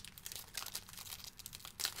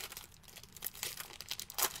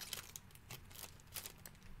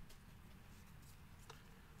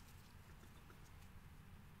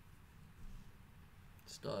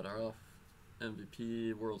 Start off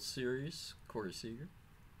MVP World Series, Corey Seager.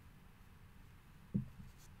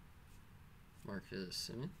 Marcus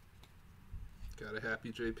Simeon. Got a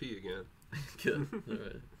happy JP again. Good. All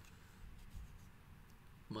right.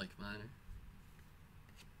 Mike Minor.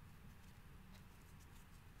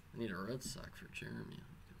 I need a Red Sox for Jeremy.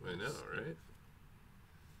 I know, right?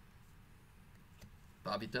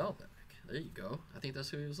 Bobby Dalbec. There you go. I think that's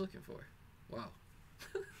who he was looking for. Wow.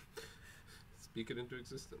 Speak it into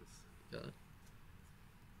existence. Got it.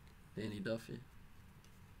 Danny Duffy.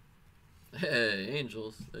 Hey,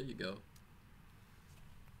 Angels. There you go.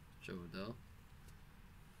 Joe Adell.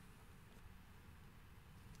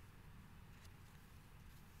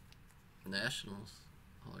 Nationals.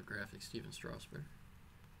 Holographic Steven Strasburg.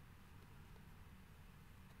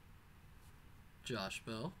 Josh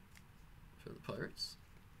Bell for the Pirates.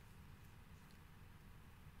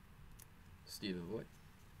 Stephen Voigt.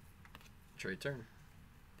 Trey Turner.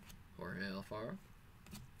 Jorge Alfaro.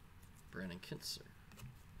 Brandon Kinzer.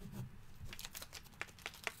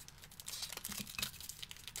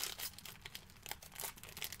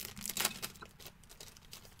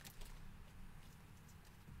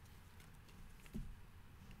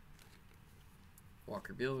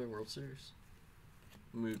 Walker Buehler, World Series.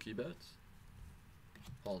 Mookie Betts.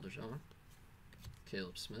 Paul DeJong.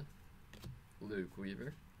 Caleb Smith. Luke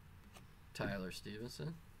Weaver. Tyler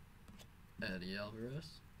Stevenson. Eddie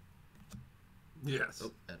Alvarez. Yes.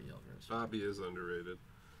 Oh, Eddie Alvarez. Bobby is underrated.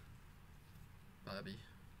 Bobby.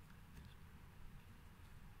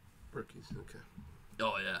 Rookies, okay.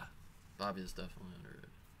 Oh, yeah. Bobby is definitely underrated.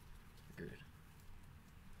 Agreed.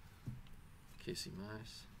 Casey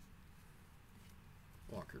Mize.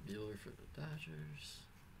 Walker Buehler for the Dodgers.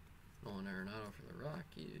 Nolan Arenado for the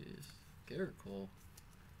Rockies. Garrett Cole.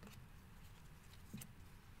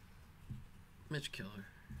 Mitch Keller.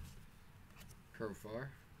 Profar.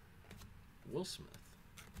 Will Smith.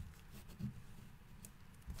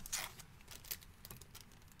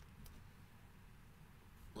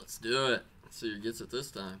 Let's do it. Let's see who gets it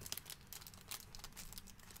this time.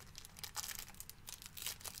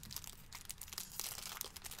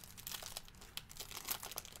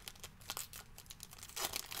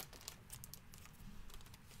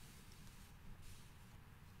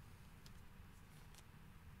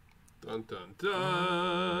 Dun dun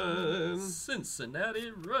dun.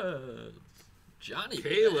 Cincinnati Reds. Johnny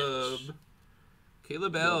Caleb. Bench.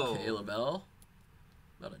 Caleb Yo, L. Caleb L.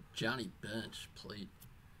 About a Johnny Bench plate.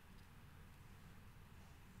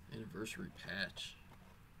 Anniversary patch.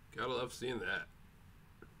 Gotta love seeing that.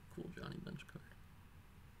 Cool Johnny Bench card.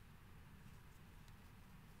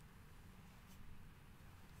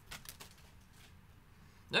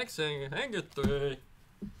 Next thing, Hanger 3.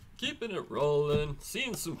 Keeping it rolling.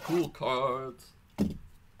 Seeing some cool cards.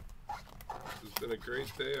 It's been a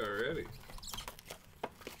great day already.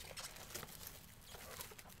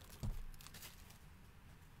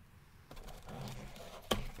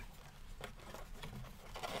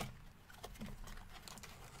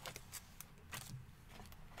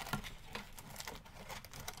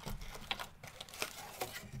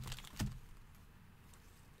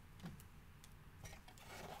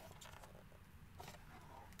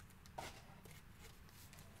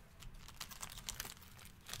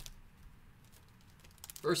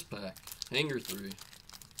 First pack. Hanger 3.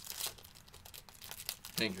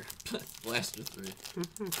 Hanger. Blaster 3.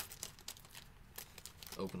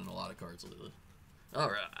 Opening a lot of cards lately.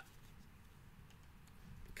 Alright.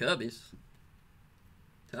 Cubbies.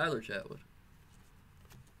 Tyler Chatwood.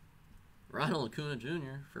 Ronald Acuna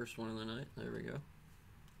Jr. First one of the night. There we go.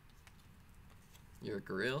 Your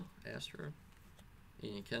Gurriel. Astro.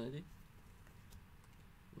 Ian Kennedy.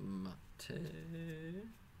 Mate.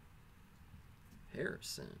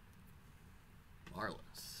 Harrison.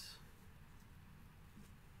 Marlins.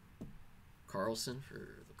 Carlson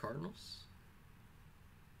for the Cardinals.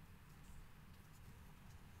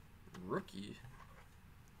 Rookie.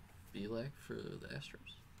 Belak for the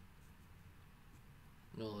Astros.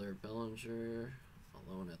 Another Bellinger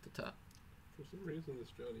alone at the top. For some reason,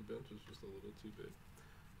 this Johnny Bench is just a little too big.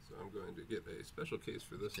 So I'm going to get a special case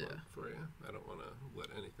for this one for you. I don't want to let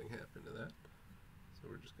anything happen to that. So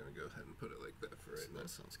we're just going to go ahead and put it like that for right now. That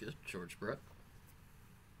sounds good. George Brett.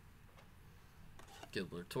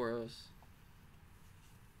 Gilbert Torres.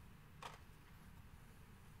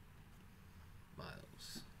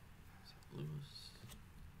 Miles St. Louis.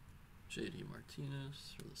 JD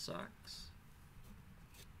Martinez for the Sox.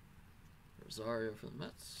 Rosario for the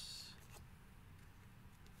Mets.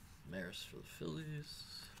 Maris for the Phillies.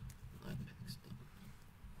 That pick's done.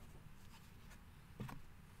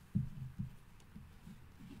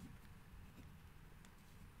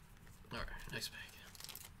 Alright, next pack.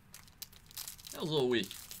 That was a little weak.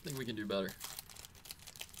 I think we can do better.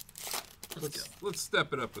 Let's go. Let's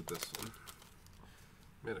step it up with this one.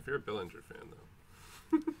 Man, if you're a Bellinger fan, though.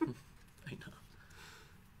 I know.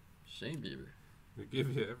 Shane Bieber. We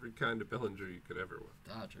give you every kind of Bellinger you could ever want.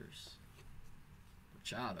 Dodgers.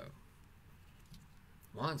 Machado.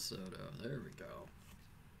 Juan Soto. There we go.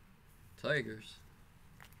 Tigers.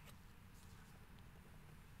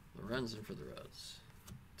 Lorenzen for the Reds.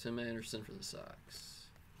 Tim Anderson for the Sox.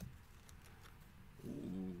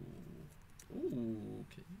 Ooh. Ooh,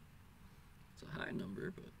 okay. It's a high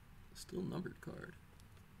number, but still numbered card.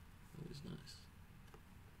 Always nice.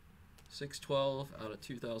 612 out of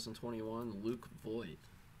 2021, Luke Voigt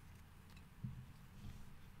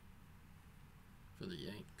for the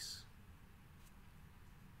Yanks.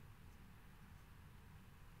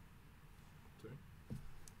 Sorry.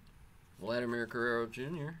 Vladimir Guerrero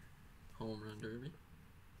Jr., home run derby.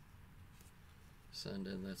 Send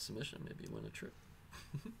in that submission, maybe win a trip.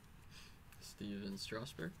 Steven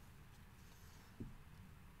Strasburg.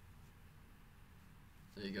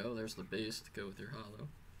 There you go, there's the base to go with your hollow.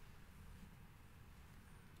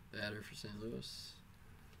 Batter for St. Louis.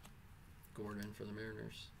 Gordon for the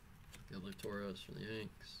Mariners. Gilbert Torres for the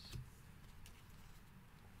Yanks.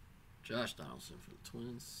 Josh Donaldson for the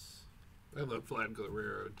Twins. I love Vlad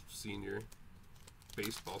Guerrero Sr.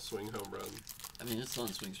 Baseball swing home run. I mean, his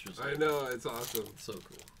son swings just I like know, it's awesome. so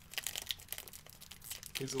cool.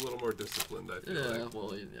 He's a little more disciplined, I feel Yeah, like.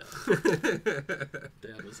 well, yeah.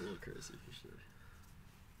 Dad was a little crazy for sure.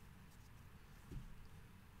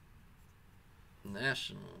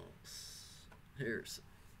 Nationals. Harrison.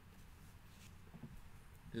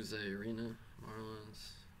 Jose Arena.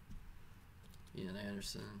 Marlins. Ian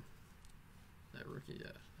Anderson. That rookie,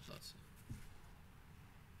 yeah, I thought so.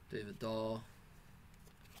 David Dahl.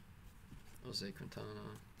 Jose Quintana.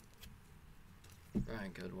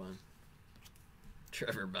 Brian Goodwin.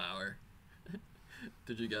 Trevor Bauer.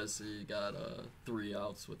 Did you guys see he got 3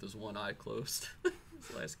 outs with his one eye closed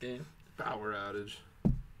his last game? Power outage.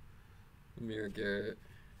 Amir Garrett.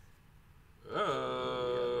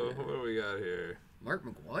 Oh, what do we got here? Mark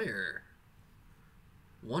McGwire.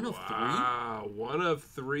 1 of 3? Wow, 1 of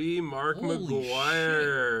 3, Mark Holy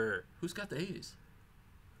McGwire. shit. Who's got the A's?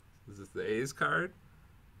 Is this the A's card?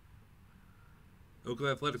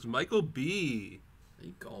 Oakland Athletics, Michael B. There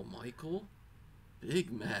you go, Michael.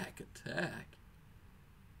 Big Mac attack.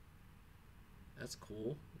 That's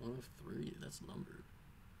cool. 1 of 3. That's numbered.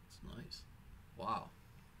 That's nice. Wow.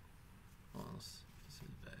 Oh, let's see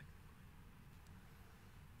the back.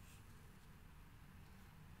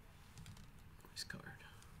 Nice card.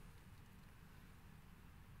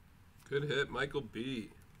 Good hit, Michael B.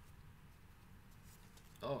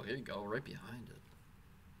 Oh, here you go, right behind it.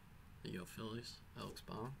 There you go, Phillies. Alex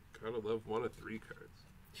Baum. Gotta love 1 of 3 cards.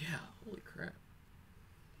 Yeah, holy crap.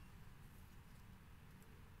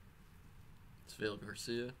 It's Vail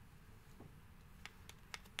Garcia.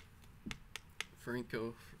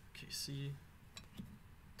 Franco for KC.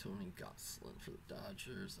 Tony Gosselin for the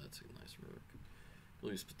Dodgers. That's a nice rook.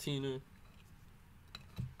 Luis Patino.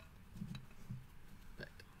 Back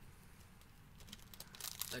down.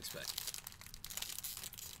 Next pack.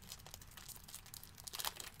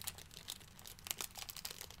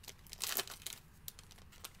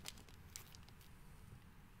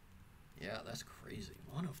 crazy.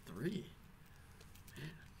 1 of 3.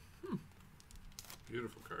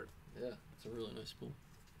 Beautiful card. Yeah, it's a really nice pool.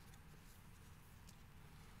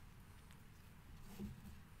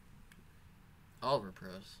 Oliver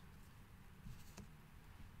Perez.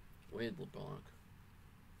 Wade LeBlanc.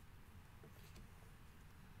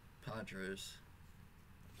 Padres.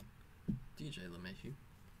 DJ LeMahieu.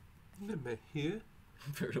 LeMahieu.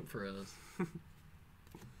 Roberto Perez.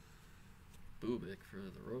 Bubik for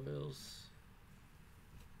the Royals.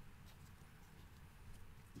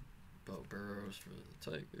 Bo Burrows for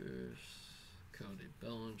the Tigers. Cody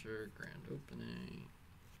Bellinger, grand opening.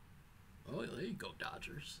 Oh, there you go,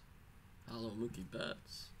 Dodgers. Hello, Mookie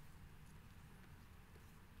Betts.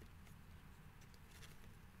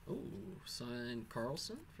 Oh, signed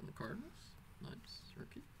Carlson from the Cardinals. Nice,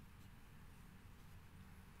 rookie.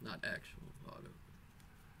 Not actual auto,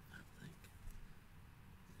 I think.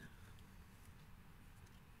 Yeah.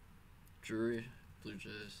 Drury, Blue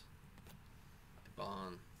Jays.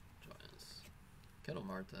 Devon, Giants. Kettle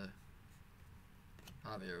Marte.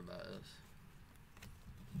 Javier Baez.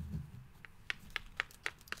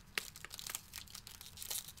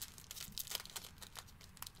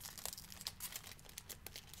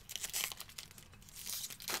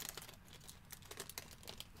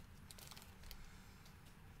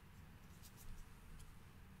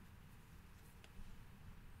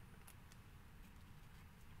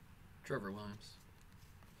 Trevor Williams.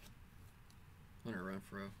 Hunter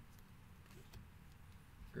Renfroe.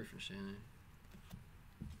 Griffin Shaney.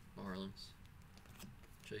 Marlins.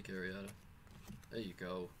 Jake Arrieta. There you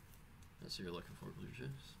go. That's who you're looking for, Blue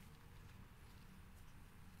Jays.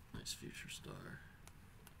 Nice future star.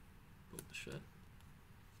 Bo Bichette.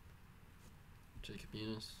 Jacob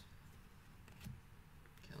Enos.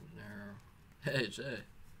 Caldanero. Hey, Jay.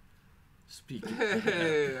 Speaking.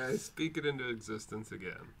 Hey, I speak it into existence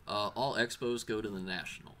again. All expos go to the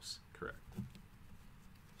Nationals. Correct.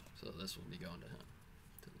 So this will be going to him.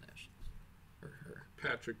 To the Nationals. Or her.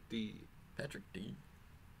 Patrick D. Patrick D.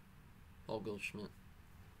 Paul Goldschmidt.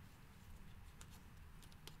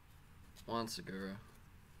 Juan Segura.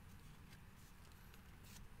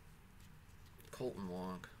 Colton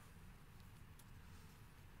Wong.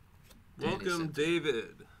 Welcome,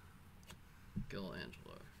 David. Gil Angelo.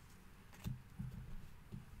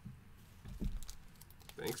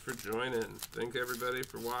 Thanks for joining. Thank everybody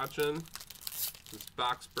for watching. This is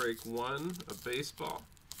Box Break 1 of baseball.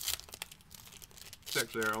 It's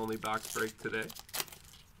actually our only box break today.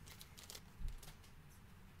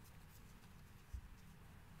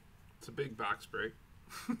 It's a big box break.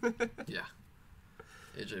 Yeah.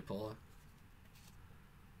 AJ Paula.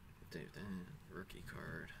 Dave Dan. Rookie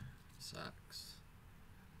card. Sox.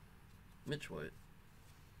 Mitch White.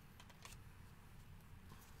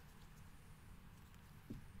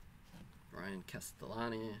 Ryan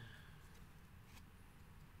Castellani.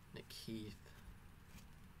 Nick Heath.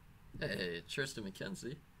 Hey, Tristan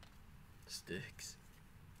McKenzie. Sticks.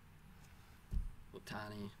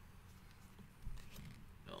 Otani.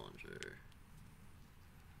 Bellinger.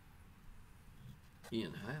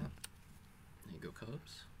 Ian Happ. There you go,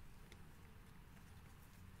 Cubs.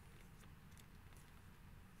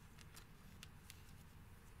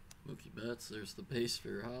 Mookie Betts. There's the base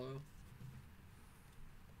for Hollow.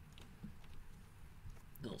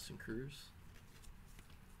 Nelson Cruz.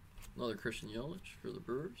 Another Christian Yelich for the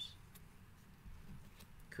Brewers.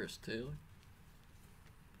 Chris Taylor.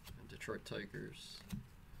 And Detroit Tigers.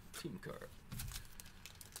 Team card.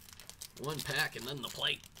 One pack and then the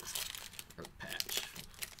plate. Or the patch.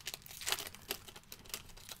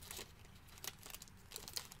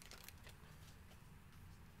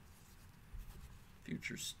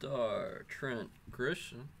 Future star Trent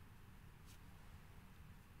Grisham.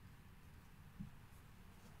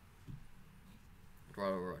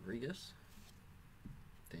 Eduardo Rodriguez.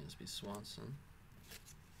 Dansby Swanson.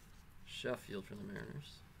 Sheffield for the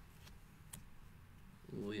Mariners.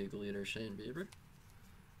 League leader Shane Bieber.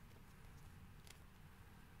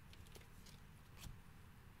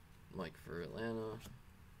 Mike for Atlanta.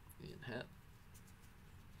 Ian Happ.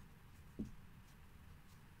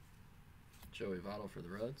 Joey Votto for the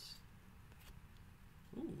Reds.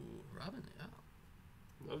 Ooh, Robin, yeah.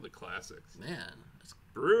 Love the classics. Man, that's...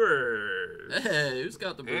 Brewers. Hey, who's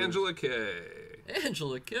got the Brewers? Angela K.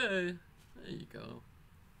 Angela K. There you go.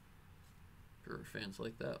 Brewer fans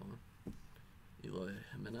like that one. Eloy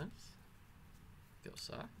Jimenez. Go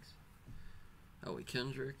Sox. Howie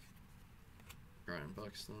Kendrick. Brian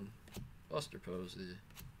Buxton. Buster Posey.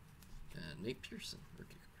 And Nate Pearson.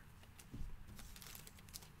 Rookie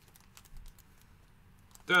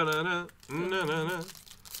card. Da-na-na. Na-na-na.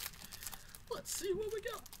 Let's see what we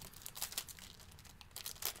got.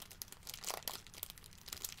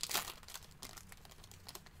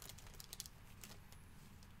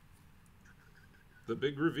 The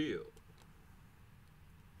big reveal.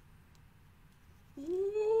 Ooh,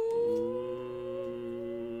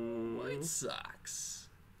 White Sox.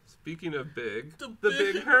 Speaking of big, The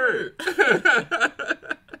big Big hurt.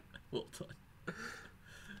 Well done.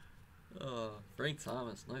 Frank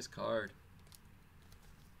Thomas, nice card.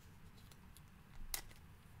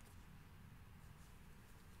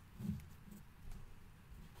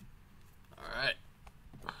 Alright.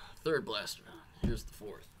 Third blaster. Here's the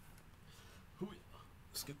fourth.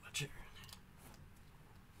 Scoop my chair.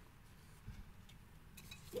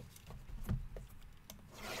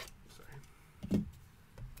 Sorry.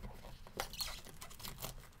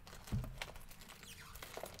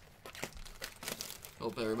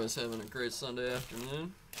 Hope everybody's having a great Sunday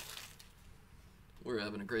afternoon. We're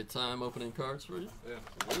having a great time opening cards for you. Yeah,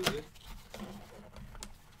 absolutely.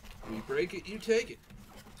 We break it, you take it.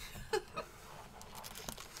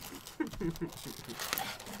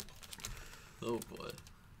 Oh boy.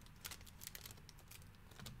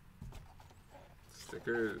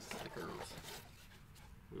 Stickers. Stickers.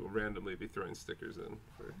 We will randomly be throwing stickers in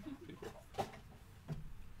for people.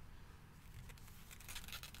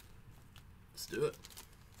 Let's do it.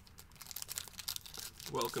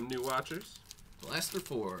 Welcome, new watchers. Blaster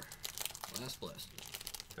 4. Last blaster.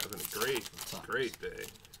 Having a great day.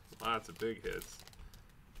 Lots of big hits.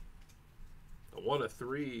 A 1 of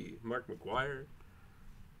 3, Mark McGuire.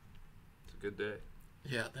 It's a good day.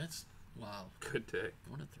 Yeah, that's wow. Good day.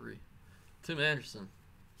 1 of 3. Tim Anderson.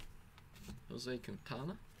 Jose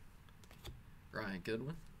Quintana. Ryan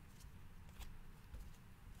Goodwin.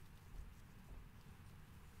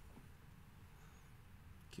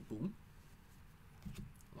 Kiboom.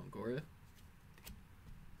 Longoria.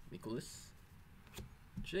 Mikolas.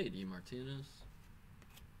 J.D. Martinez.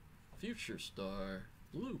 Future Star.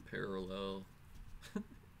 Blue Parallel.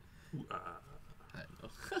 I know.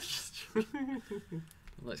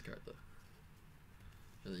 Nice card, though.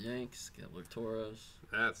 For the Yanks, got Luke Torres.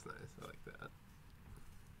 That's nice. I like that.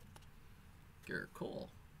 Garrett Cole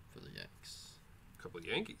for the Yanks. A couple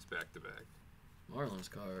Yankees back to back. Marlins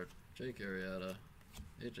card. Jake Arrieta.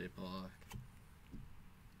 AJ Pollock.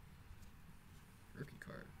 Rookie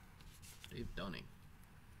card. Dave Dunning.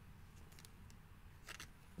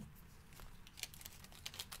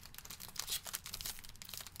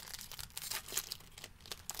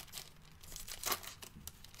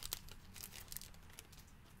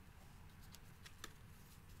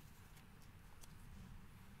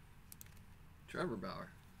 Trevor Bauer.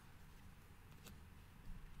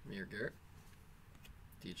 Amir Garrett.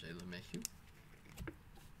 DJ LeMahieu.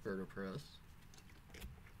 Berto Perez.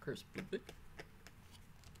 Chris Bubik.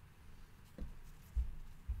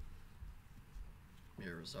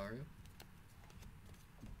 Mira Rosario.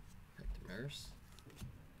 Hector Maris.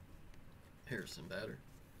 Harrison Bader.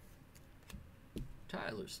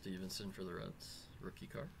 Tyler Stevenson for the Reds. Rookie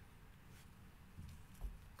card.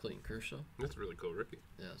 Clayton Kershaw. That's a really cool rookie.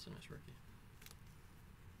 Yeah, it's a nice rookie.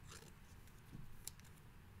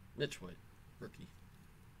 Mitch White, rookie.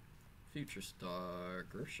 Future Star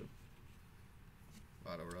Grisham.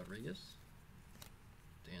 Otto Rodriguez.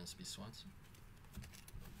 Dansby Swanson.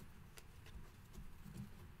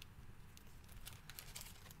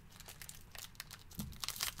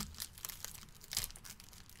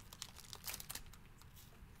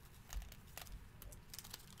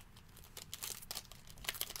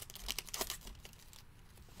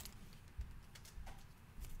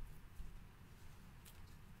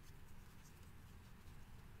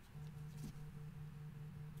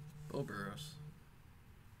 Bo Burrows.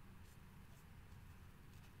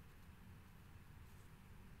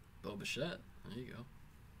 Bo Bichette. There you go.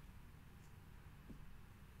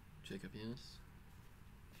 Jacob Enos.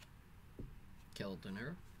 Cal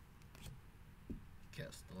Dinero.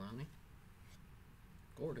 Castellani.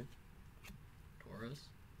 Gordon. Torres.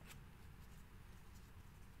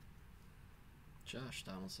 Josh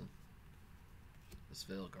Donaldson.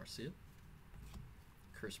 Ismael Garcia.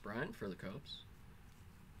 Chris Bryant for the Cubs.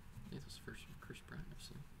 I think this is the first Chris Bryant I've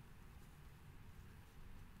seen.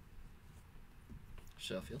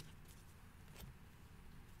 Sheffield.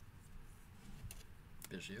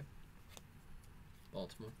 Biggio.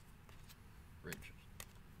 Baltimore. Rangers.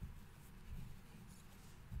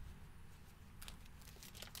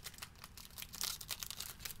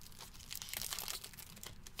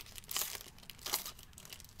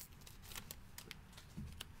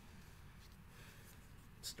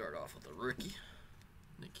 Start off with a rookie.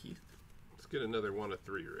 Nick Heath. Let's get another 1 of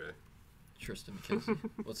 3, Ray. Tristan McKenzie.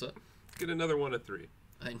 What's up? Let's get another 1 of 3.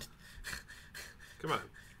 Come on.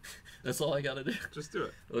 That's all I gotta do. Just do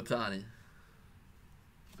it. Otani.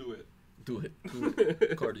 Do it. Do it. Do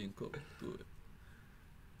it. Cardian Cole. Do it.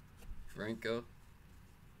 Franco.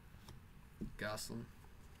 Goslin.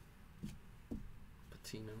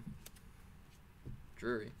 Patino.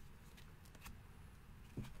 Drury.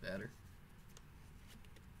 Batter.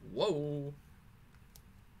 Whoa!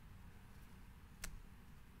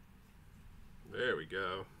 There we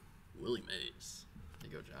go. Willie Mays. There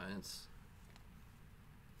you go, Giants.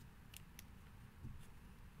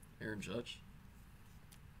 Aaron Judge.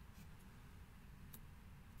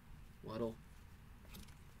 Weddle.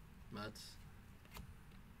 Mets.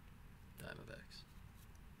 Diamondbacks.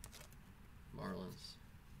 Marlins.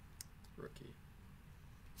 Rookie.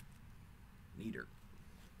 Nieder.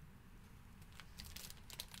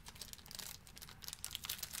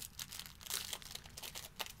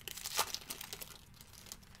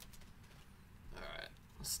 Alright.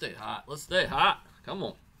 Let's stay hot. Let's stay hot. Come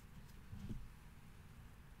on.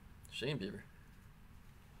 Shane Bieber.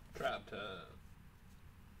 Trap time.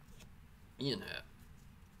 Ian Happ.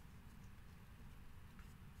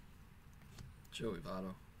 Joey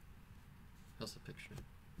Votto. How's the picture?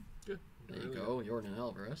 Good. There you Really go. Jordan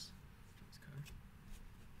Alvarez. Nice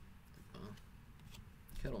card.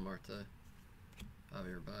 Kettle Marte.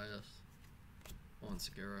 Javier Baez. Juan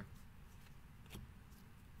Segura.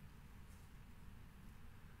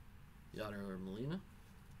 Yadier Molina.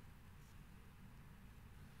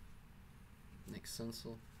 Nick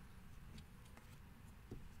Senzel.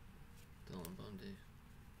 Dylan Bundy.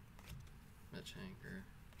 Mitch Haniger.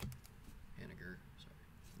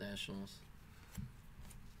 Sorry. Nationals.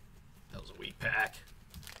 That was a weak pack.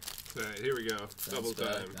 All right, here we go. Double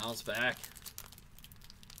time. Bounce back.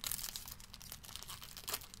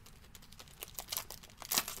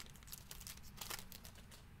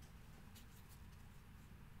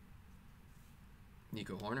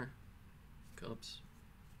 Nico Horner. Cubs.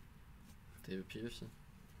 David Peterson.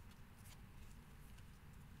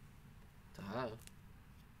 Tejada.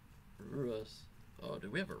 Ruiz. Oh, do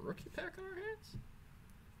we have a rookie pack on our hands?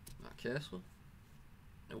 Not Castle.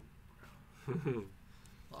 Nope.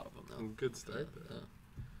 A lot of them though. Good start there.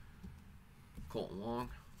 Colton Wong.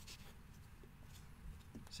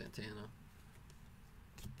 Santana.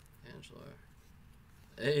 Angelo.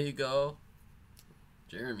 There you go.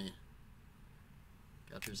 Jeremy.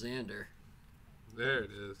 Got your Xander. There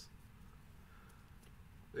it is.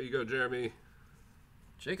 There you go, Jeremy.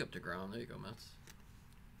 Jacob DeGrom. There you go, Mets.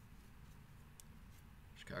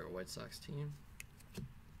 Chicago White Sox team.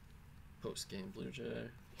 Post-game Blue Jay.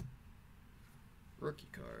 Rookie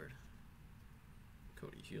card.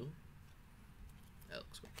 Cody Hewler. That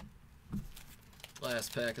looks good.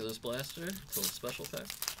 Last pack of this blaster. It's a little special pack.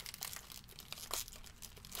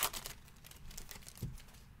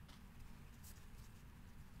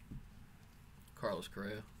 Carlos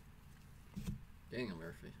Correa. Daniel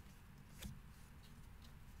Murphy.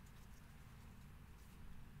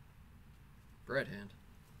 Brad Hand.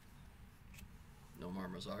 Nomar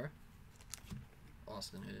Mazara.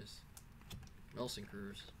 Austin Hayes. Nelson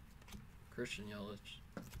Cruz. Christian Yelich.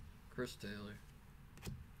 Chris Taylor.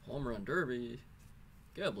 Home Run Derby.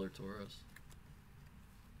 Gabler Torres.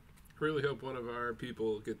 Really hope one of our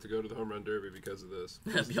people get to go to the Home Run Derby because of this.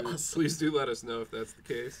 That'd be awesome. Please do let us know if that's the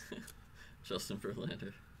case. Justin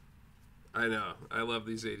Verlander. I know. I love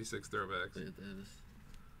these 86 throwbacks. It is.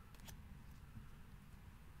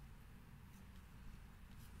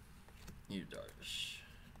 Yu Darvish.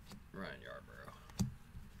 Ryan Yarbrough.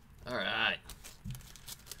 Alright.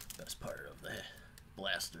 Best part of the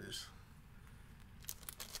blasters.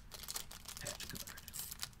 Patch card.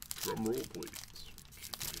 Drum roll, please.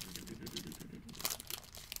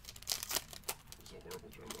 It's a horrible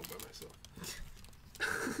drum roll by myself.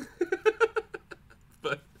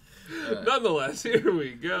 But nonetheless, here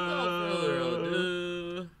we go. Without further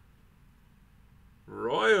ado,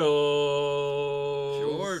 Royals.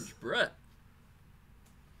 George Brett.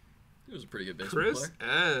 He was a pretty good baseball Chris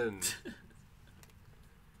player. End.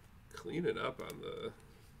 Cleaning up on the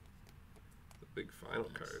big final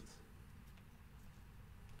Nice. cards.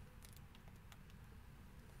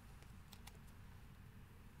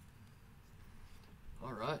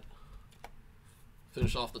 All right.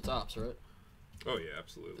 Finish off the tops, right? Oh yeah,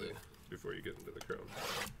 absolutely. Yeah. Before you get into the chrome.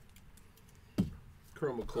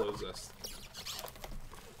 Chrome will close us.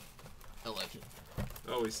 I like it.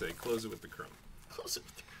 I always say close it with the chrome. Close it.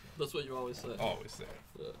 That's what you always say. Always say.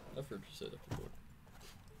 Yeah, I've heard you say that before.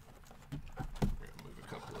 We're gonna move a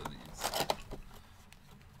couple of these.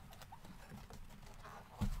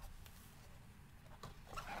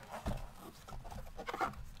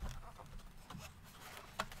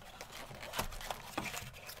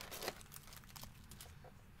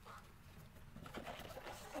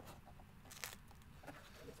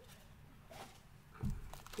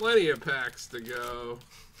 plenty of packs to go.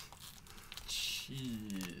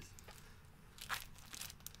 Jeez.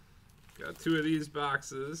 Got 2 of these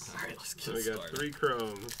boxes. All right, let's get And we got started. 3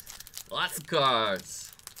 chromes. Lots of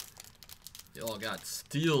cards. Y'all got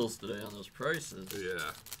steals today on those prices.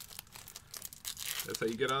 Yeah. That's how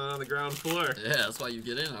you get on the ground floor. Yeah, that's why you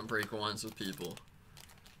get in on break ones with people.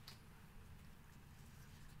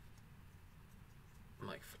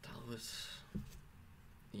 Mike Fatalis.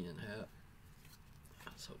 Ian Happ. I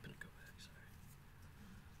was hoping to go back, sorry.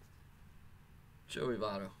 Joey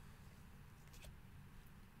Votto.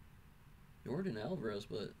 Jordan Alvarez,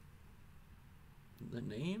 but the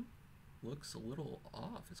name looks a little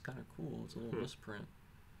off. It's kind of cool. It's a little misprint.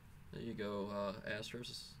 There you go. Astros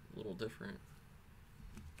is a little different.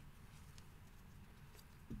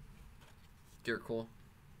 Garrett Cole.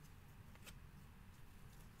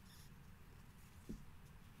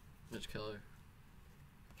 Mitch Keller.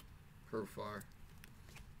 Profar.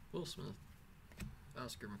 Will Smith.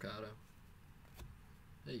 Oscar Mercado.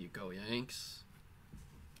 There you go, Yanks.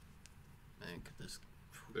 Man, this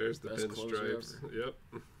There's the best closer pinstripes. ever. Yep.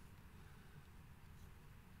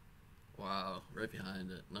 Wow, right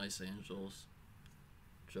behind it. Nice Angels.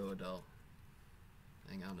 Joe Adele.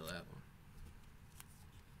 Hang on to that one.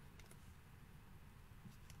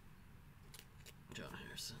 John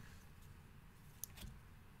Harrison.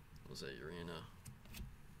 Jose Urena.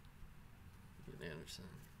 Ian Anderson.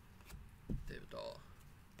 David Dahl.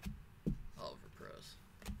 Oliver Perez.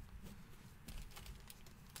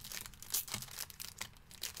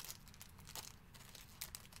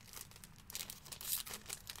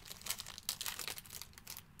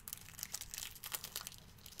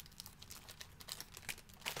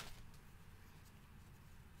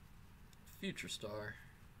 Future star,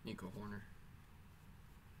 Nico Horner,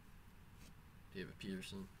 David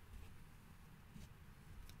Peterson,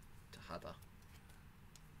 Tejada,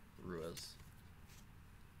 Ruiz,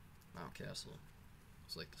 Mountcastle.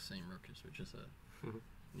 It's like the same rookies we just had.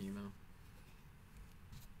 Nemo,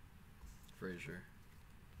 Frazier,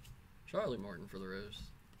 Charlie Morton for the Rays,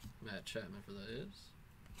 Matt Chapman for the A's,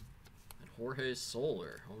 and Jorge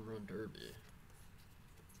Soler, Home Run Derby.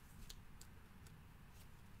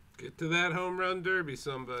 Get to that home run derby,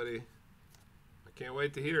 somebody. I can't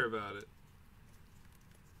wait to hear about it.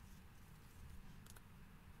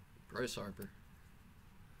 Bryce Harper.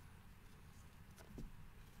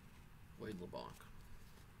 Wade LeBlanc.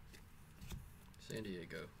 San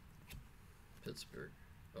Diego. Pittsburgh.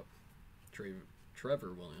 Oh,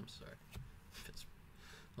 Trevor Williams, sorry. Pittsburgh.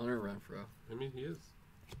 Hunter Renfroe. I mean, he is.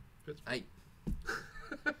 Canny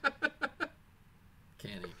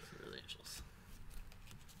for the Angels.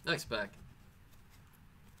 Next pack.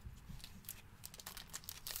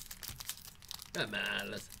 Yeah, man,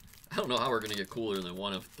 I don't know how we're going to get cooler than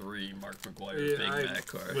 1 of 3 Mark McGwire Big Mac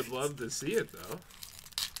cards. Would love to see it, though.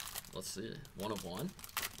 Let's see. 1 of 1?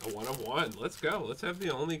 A 1 of 1. Let's go. Let's have the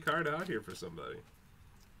only card out here for somebody.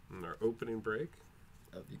 In our opening break.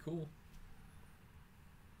 That'd be cool.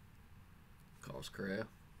 Carlos Correa.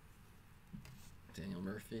 Daniel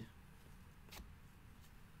Murphy.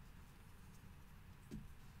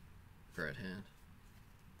 Brad Hand.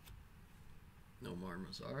 Nomar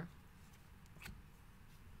Mazara.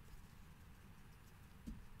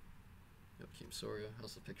 Joakim Soria.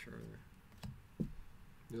 How's the picture over there?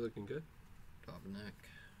 You're looking good. Dobnak.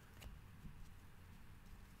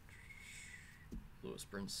 Lewis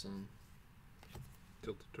Brinson.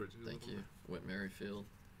 Tilted towards you. Thank you. Whit Merrifield.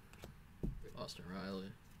 Austin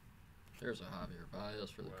Riley. There's a Javier Baez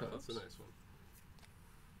for the Wow, Cubs. that's a nice one.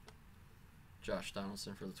 Josh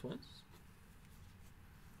Donaldson for the Twins.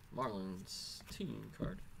 Marlins team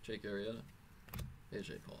card. Jake Arrieta.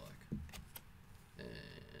 AJ Pollock.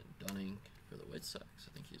 And Dunning for the White Sox.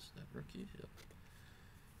 I think he's that rookie. Yep.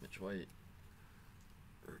 Mitch White.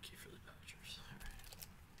 Rookie for the Dodgers. All right.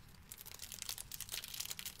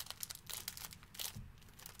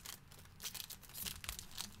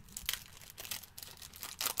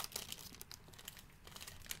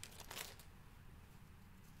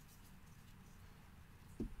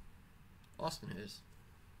 Austin Hayes.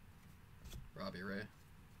 Robbie Ray.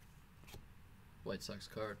 White Sox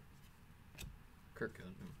card. Kirk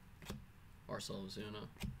Goodman. Marcell Ozuna.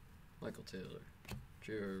 Michael Taylor.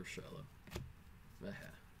 Gio Urshela.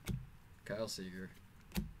 Meha. Kyle Seager.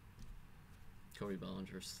 Cody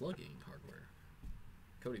Bellinger. Slugging hardware.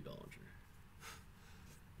 Cody Bellinger.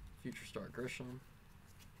 Future star Grisham.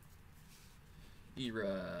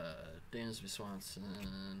 Erod. Dansby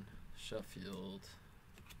Swanson. Sheffield.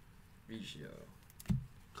 Reggio.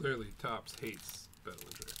 Clearly, Topps hates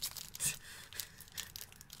Bellinger.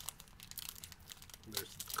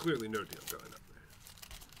 There's clearly no deal going up there.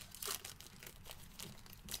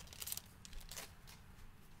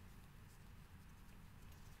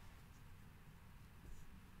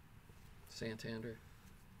 Santander.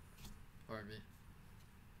 Harvey.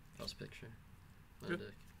 House picture. Good.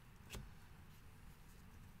 Mendick.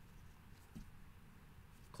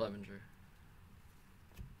 Clevenger.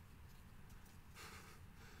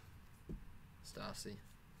 Stassi.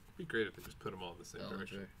 Be great if they just put them all in the same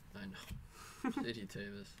direction. Bellinger. I know. J.D.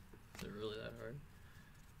 Davis. Is it really that hard?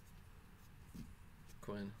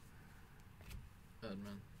 Quinn.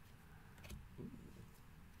 Edmund. Ooh.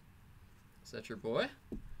 Is that your boy?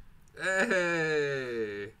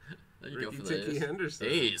 Hey! There you Ricky go for the Ticky A's. Henderson.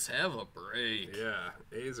 A's, have a break. Yeah,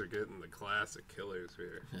 A's are getting the classic killers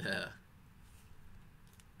here. Yeah.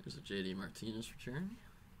 There's a J.D. Martinez return.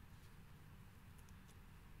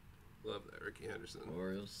 Love that Ricky Henderson.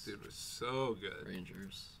 Orioles. Dude was so good.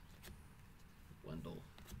 Rangers. Wendell.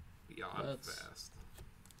 Beyond Mets. fast.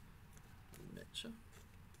 Mitchell.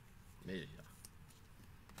 Media.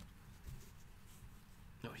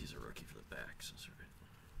 No, he's a rookie for the backs. That's right.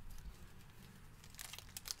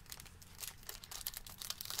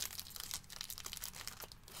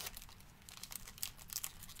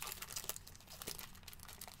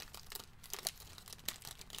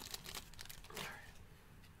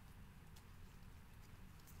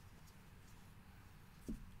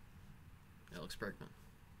 Alex Bregman.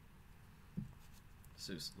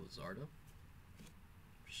 Zeus Luzardo.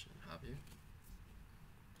 Christian Javier.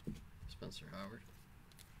 Spencer Howard.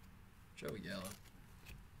 Joey Gallo.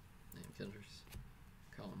 Liam Kendricks.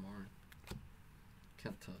 Colin Moore.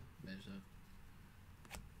 Kenta Meza.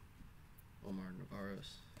 Omar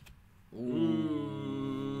Navarez.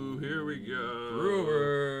 Ooh, here we go.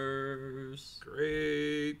 Brewers.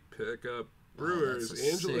 Great pickup. Oh, Brewers. that's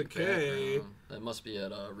a Angela sick Kay. background. That must be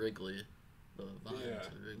at Wrigley. The Vines Yeah,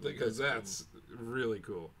 at Wrigley. because cool. that's really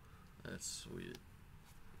cool. That's sweet.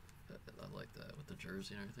 I like that with the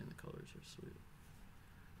jersey and everything. The colors are sweet.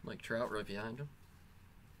 Mike Trout right behind him.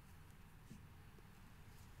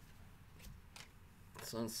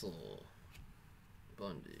 Sunsel.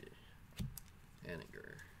 Bundy.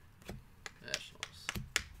 Hanninger. Nationals.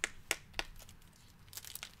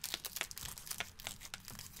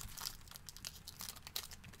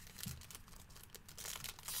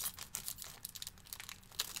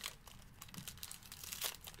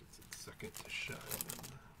 Gets its second to shine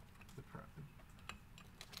in the prime.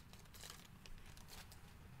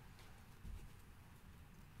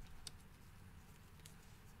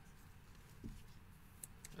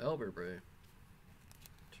 Albert Bray.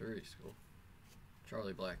 Cherry School.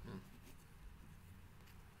 Charlie Blackman.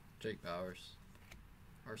 Jake Bowers.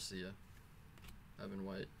 Arcia. Evan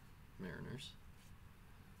White. Mariners.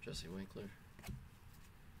 Jesse Winkler.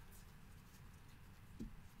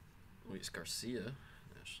 Luis Garcia.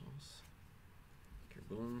 Nationals.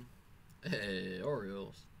 Kerboom. Hey,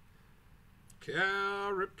 Orioles.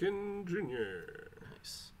 Cal Ripken Jr.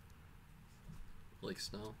 Nice. Blake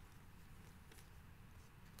Snell.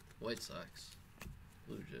 White Sox.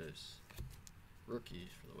 Blue Jays. Rookie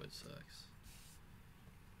for the White Sox.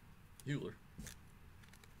 Euler.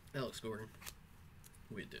 Alex Gordon.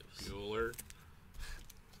 Wade Davis. Bueller.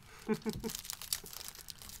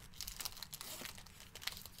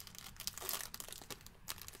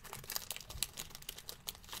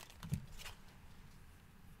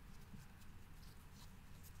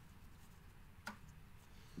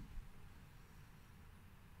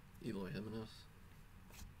 Eloy Jimenez.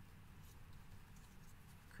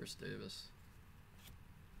 Chris Davis.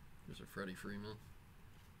 There's a Freddie Freeman.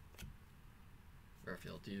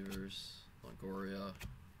 Rafael Devers. Longoria.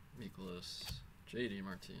 Mikolas. J.D.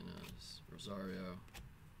 Martinez. Rosario.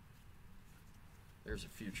 There's a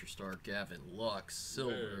future star. Gavin Lux.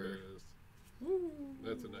 Silver. There it is. Woo.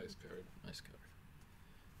 That's a nice card. Nice card.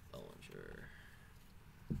 Bellinger.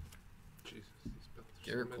 Jesus, these belts are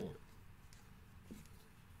Garrett so many. Cole.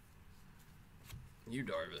 Yu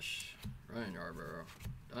Darvish. Ryan Yarborough.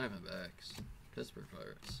 Diamondbacks. Pittsburgh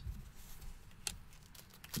Pirates.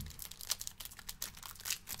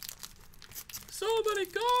 So many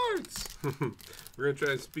cards! We're going to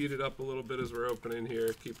try and speed it up a little bit as we're opening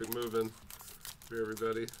here. Keep it moving for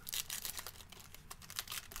everybody.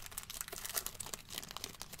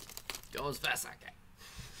 Go as fast as I can.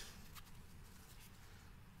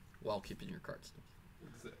 While keeping your cards.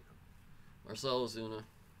 Exactly. Marcell Ozuna.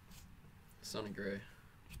 Sonny Gray.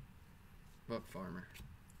 Buck Farmer.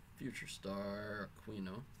 Future Star.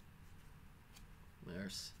 Aquino.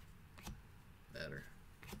 There's Batter.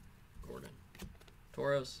 Gordon.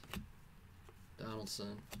 Torres.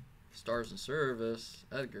 Donaldson. Stars in Service.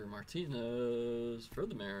 Edgar Martinez for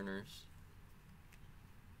the Mariners.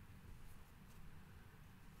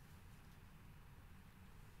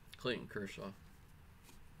 Clayton Kershaw.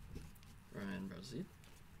 Ryan Brazil.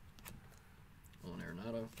 Owen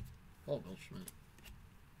Arenado, Paul Goldschmidt,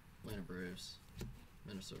 Atlanta Braves,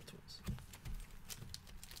 Minnesota Twins.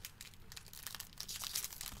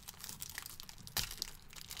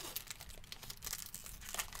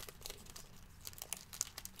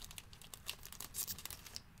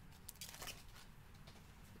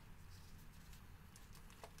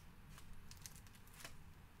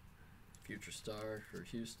 Future star for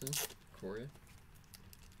Houston, Correa.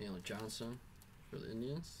 Stanley Johnson for the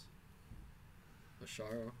Indians.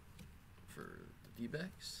 Basharo for the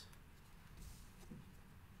D-backs.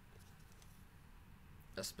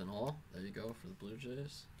 Espinal, there you go, for the Blue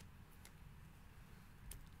Jays.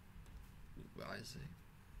 Isaac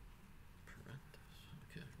Parentos,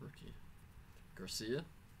 okay, rookie. Garcia.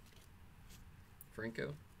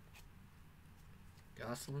 Franco.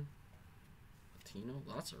 Goslin. Latino,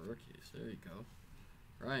 lots of rookies, there you go.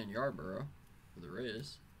 Ryan Yarborough for the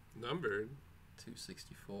Rays. Numbered.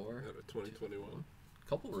 264. Out of 2021.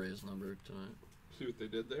 Couple Rays numbered tonight. See what they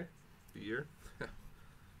did there? The year?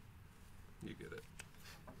 You get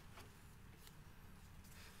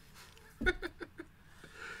it.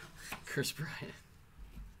 Chris Bryant.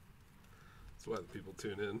 That's why the people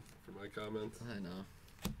tune in for my comments. I know.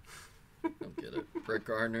 Don't get it. Brett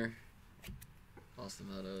Gardner. Austin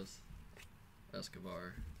Meadows.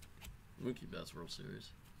 Escobar. Mookie Betts World Series.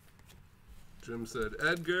 Jim said,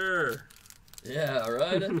 Edgar! Yeah,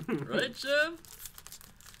 right? Right, Jim?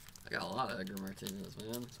 I got a lot of Edgar Martinez,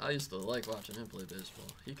 man. I used to like watching him play baseball.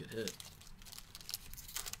 He could hit.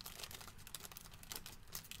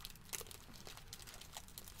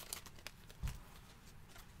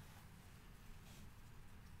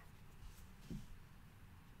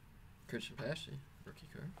 Christian Pache, rookie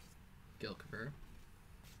card. Gil Cabrera.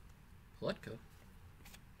 Pletko.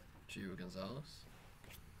 Gio Gonzalez.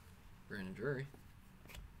 Brandon Drury.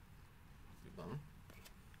 Dubon.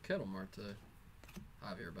 Kettle Marte.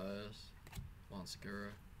 Javier Baez. Juan Segura.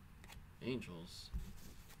 Angels.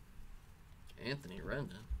 Anthony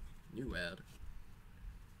Rendon. New ad.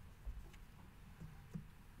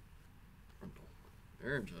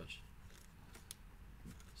 Aaron Judge.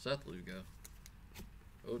 Seth Lugo.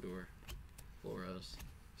 Odor. Flores.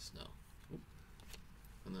 Snell. Oop.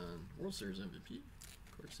 And then World Series MVP.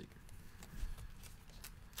 Corey Seager.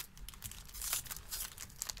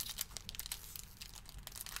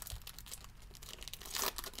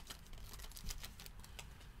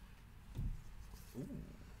 Ooh.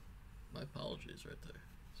 My apologies right there.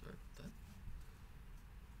 Sorry about that.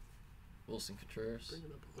 Wilson Contreras. Bring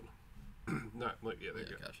it up a little. Not, like, yeah, there you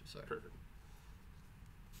go. Gotcha, sorry. Perfect.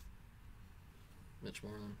 Mitch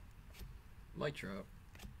Moreland. Mike Trout.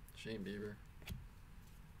 Shane Bieber.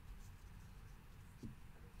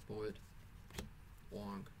 Boyd.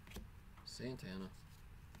 Wong. Santana.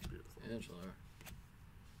 Beautiful. Angelo.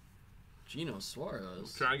 Gino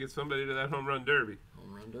Suarez. Try and get somebody to that home run derby.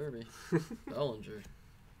 Home run derby. Bellinger.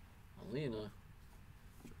 Alina.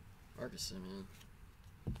 Marcus Semien.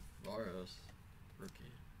 Varos.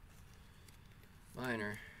 Rookie.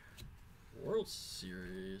 Minor. World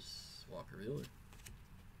Series. Walker Buehler.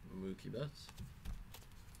 Mookie Betts.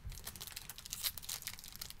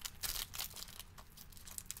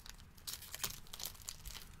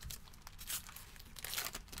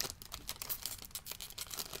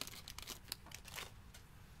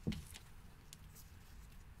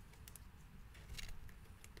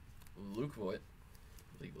 Luke Voigt,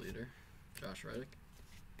 league leader. Josh Reddick,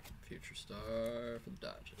 future star for the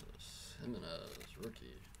Dodgers. Jimenez,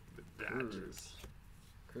 rookie. The Dodgers.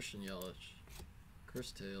 Christian Yelich,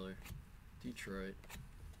 Chris Taylor, Detroit,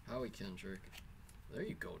 Howie Kendrick. There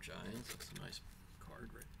you go, Giants. That's a nice card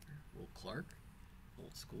right there. Will Clark,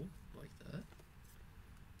 old school, like that.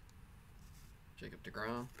 Jacob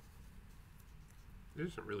DeGrom. These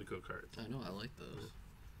are some really cool cards. I know, I like those.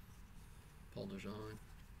 Paul DeJong,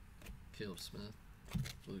 Caleb Smith,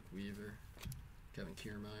 Luke Weaver, Kevin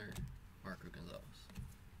Kiermaier, Marco Gonzalez.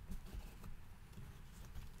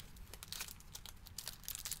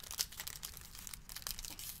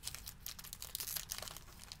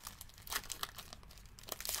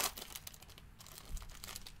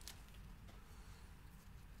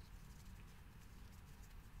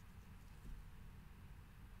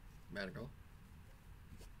 Madrigal.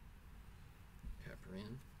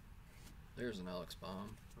 Caprian. There's an Alex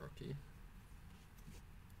Baum, rookie.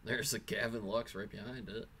 There's a Gavin Lux right behind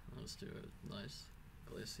it. Those two are nice.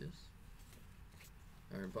 Iglesias.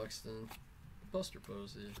 Aaron Buxton. Buster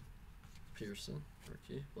Posey. Pearson,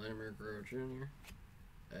 rookie. Vladimir Guerrero Jr.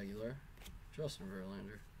 Aguilar. Justin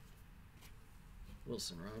Verlander.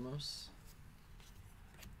 Wilson Ramos.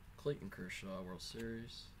 Clayton Kershaw, World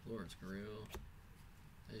Series. Lawrence Gurriel.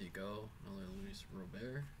 There you go. Another Luis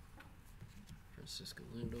Robert. Francisco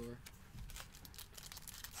Lindor.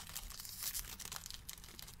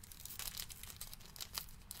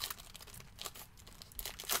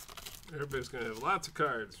 Everybody's going to have lots of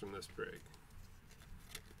cards from this break.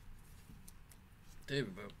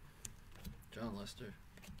 David Boop. John Lester.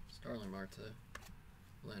 Starling Marte.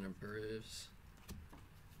 Landon Braves.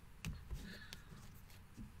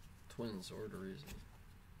 Twins Orderizzi.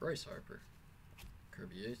 Bryce Harper.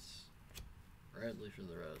 Kirby Yates. Bradley for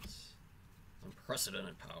the Reds.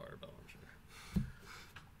 Unprecedented power, Bellinger.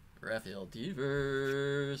 Rafael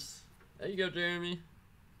Devers. There you go, Jeremy.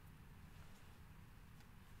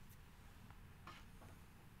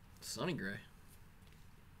 Sonny Gray.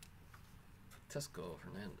 Tesco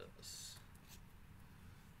Hernandez.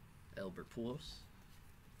 Albert Pujols.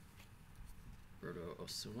 Roberto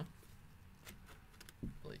Osuna.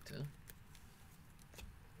 Blake Taylor.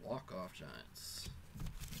 Walk-off Giants.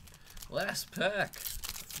 Last pack.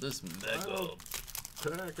 This mega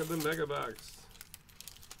pack of the Mega Box.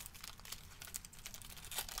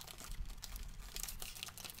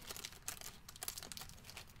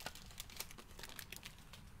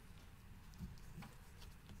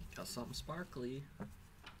 Got something sparkly.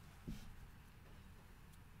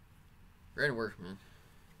 Great Workman.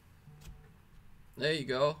 There you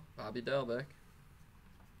go. Bobby Dalbec.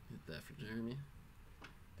 Hit that for Jeremy.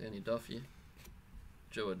 Danny Duffy.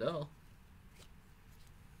 Joe Adele.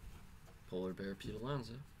 Polar Bear Pete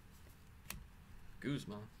Alonso.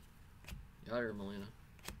 Guzman. Yair Molina.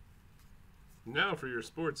 Now for your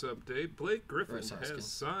sports update. Blake Griffin Bryce Hoskins. has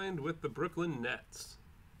signed with the Brooklyn Nets.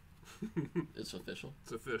 It's official.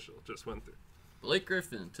 It's official. Just went through. Blake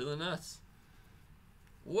Griffin to the Nets.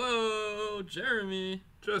 Whoa, Jeremy.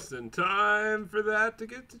 Just in time for that to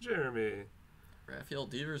get to Jeremy. Rafael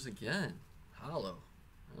Devers again. Hollow.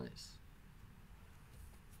 Nice.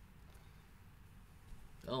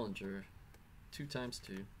 Bellinger.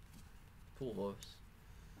 2x2. Pujols.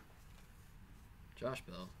 Josh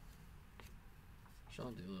Bell.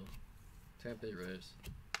 Sean Doolittle. Tampa Bay Rays.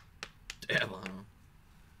 Damn on him.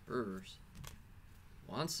 Brewers.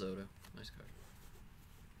 Juan Soto. Nice card.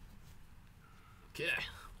 Okay.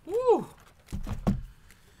 Woo!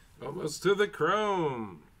 Almost to the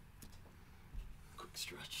Chrome. Quick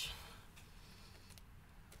stretch.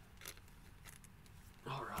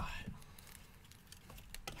 All right.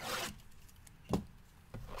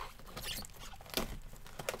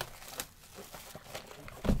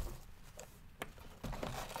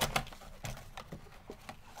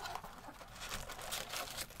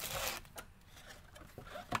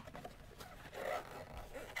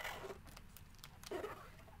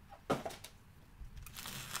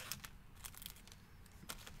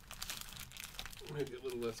 Maybe a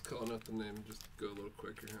little less calling out the name, just go a little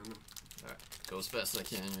quicker on them. Alright. Go as fast as I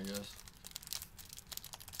can here, guys.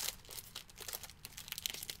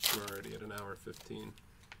 We're already at an hour 15.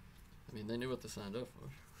 I mean, they knew what they signed up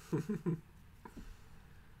for.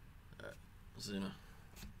 Alright. Zuna.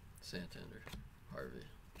 Santander. Harvey.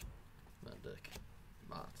 Mendick.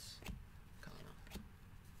 Motts. Kana.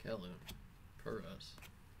 Calhoun. Perez.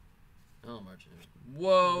 Martinez.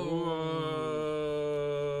 Whoa!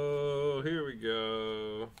 Whoa! Here we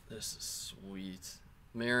go. This is sweet.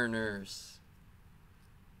 Mariners.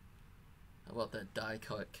 How about that die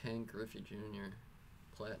cut Ken Griffey Jr.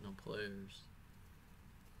 Platinum players.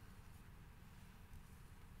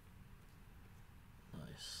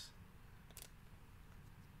 Nice.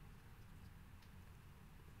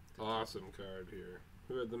 Awesome card here.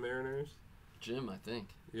 Who had the Mariners? Jim, I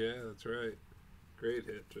think. Yeah, that's right. Great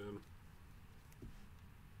hit, Jim.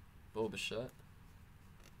 Bo Bichette.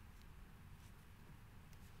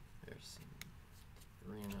 Harrison.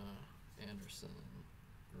 Rena. Anderson.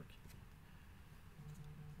 Rookie.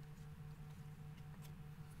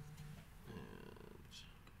 And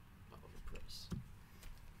Oliver Press.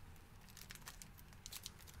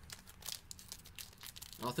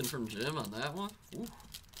 Nothing from Jim on that one? Ooh.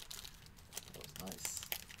 That was nice.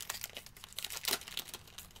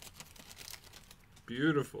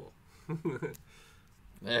 Beautiful.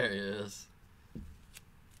 There he is.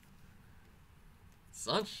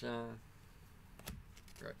 Sunshine.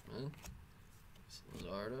 Greckman.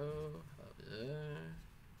 Lizardo. Javier.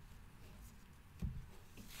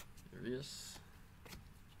 Urias.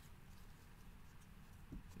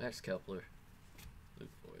 Max Kepler. Luke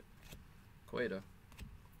Voigt. Cueto.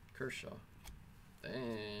 Kershaw.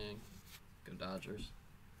 Dang. Go Dodgers.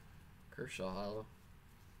 Kershaw hollow.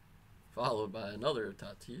 Followed by another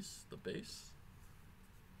Tatis, the base.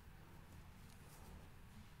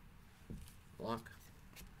 Blanc.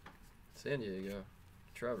 San Diego.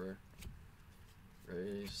 Trevor.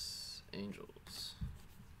 Rays, Angels.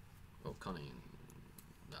 Oh, Cunning.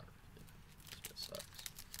 Not really. This guy sucks.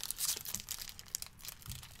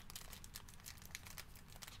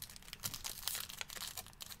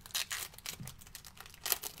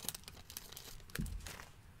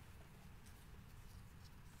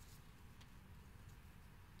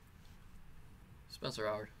 Spencer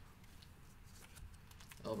Howard.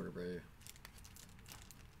 Albert Abreu.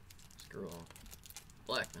 Skrull.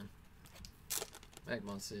 Blackman.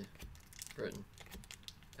 Magmuncy. Britton.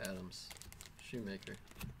 Adams. Shoemaker.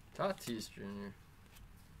 Tatis Jr.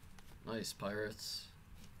 Nice, Pirates.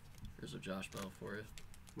 Here's a Josh Bell for you.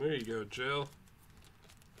 There you go, Jill.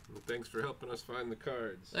 And thanks for helping us find the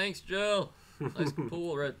cards. Thanks, Joe. Nice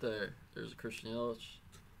pool right there. There's a Christian Yelich.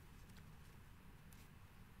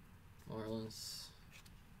 Marlins.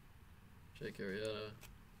 Jake Arrieta.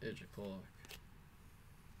 AJ Pollock.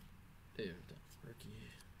 David Rookie.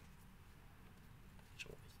 Joy.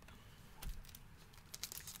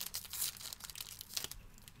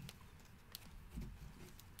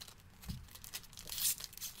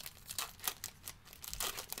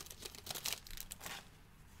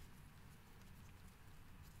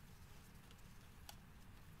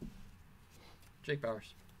 Jake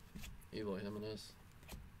Bowers. Eloy Jimenez.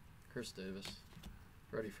 Chris Davis.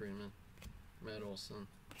 Freddie Freeman. Matt Olson.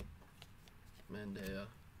 Mandea.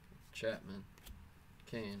 Chapman.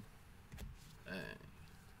 Kane. Dang.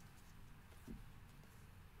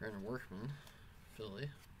 Brandon Workman. Philly.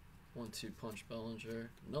 1-2 punch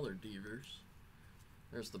Bellinger. Another Devers.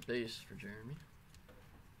 There's the base for Jeremy.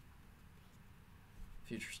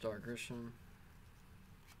 Future Star Grisham.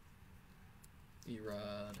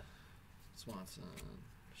 Erod. Swanson.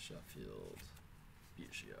 Sheffield.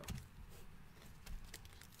 Biggio.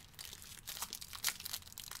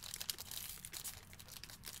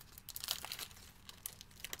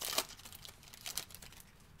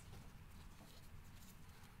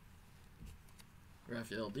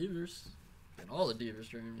 Rafael Devers. And all the Devers,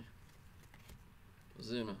 Jeremy.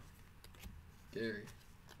 Ozuna. Gary.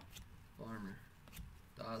 Farmer.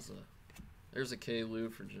 Daza. There's a K. Lou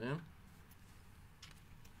for Jim.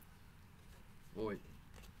 Voigt.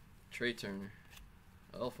 Trey Turner.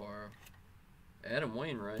 Alfaro. Adam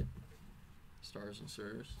Wainwright. Stars and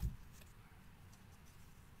Sirs.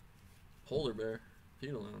 Polar Bear.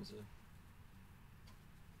 Pete Alonso.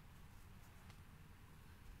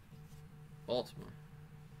 Baltimore.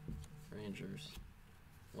 Rangers.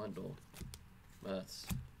 Wendell. Mets.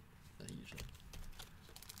 Asia.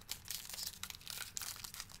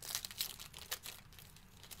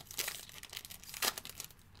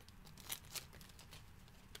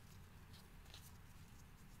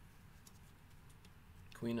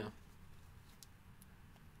 Quino.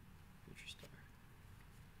 Future Star.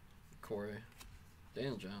 Corey.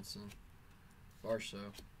 Daniel Johnson.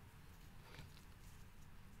 Varsho.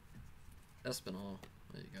 Espinal.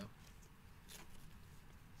 There you go.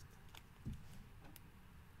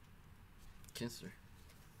 Kinster.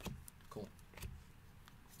 Cool.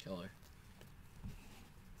 Keller.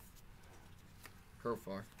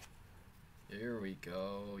 Profar. Here we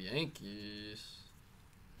go. Yankees.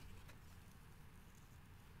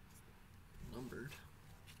 Numbered.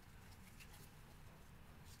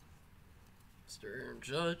 Mr. Aaron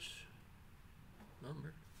Judge.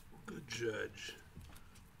 Numbered. Good Judge.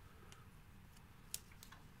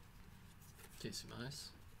 Casey Mize.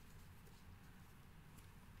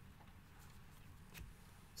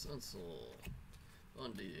 Senzel.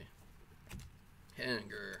 Bundy.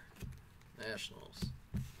 Hanger. Nationals.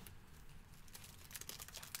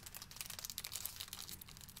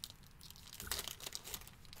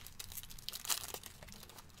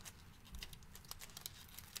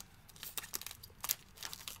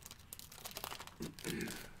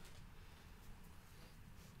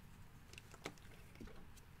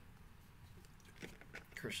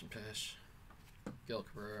 Christian Pash, Gil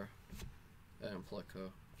Cabrera, Adam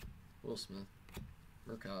Pleco, Will Smith,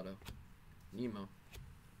 Mercado, Nemo,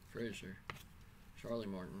 Frazier, Charlie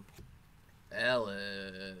Martin,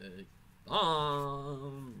 Alec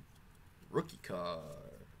rookie card.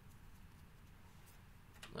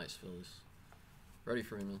 Nice Phillies. Freddie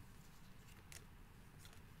Freeman,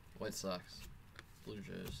 White Sox, Blue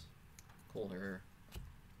Jays, Cole Harrer,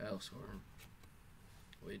 Alex Gordon,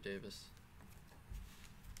 Wade Davis.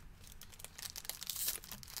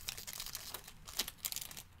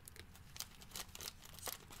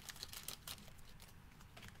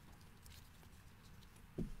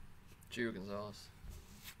 Gio Gonzalez,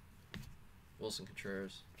 Wilson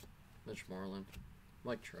Contreras, Mitch Moreland,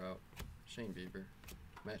 Mike Trout, Shane Bieber,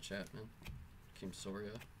 Matt Chapman, Kim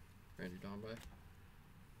Soria, Randy Dombey,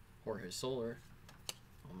 Jorge Soler,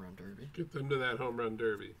 Home run derby. Get them to that home run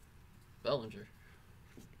derby. Bellinger.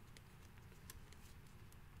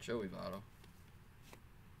 Joey Votto.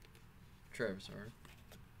 Travis Harden.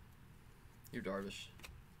 Yu Darvish.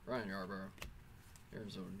 Ryan Yarbrough.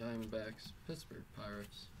 Arizona Diamondbacks. Pittsburgh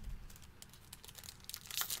Pirates.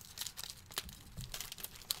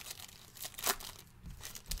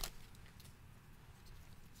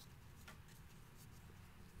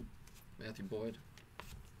 Matthew Boyd.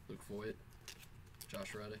 Luke Voigt.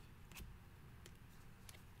 Josh Reddick.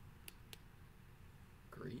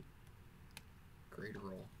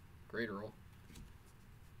 Great Earl.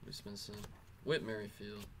 Luis Minson. Whit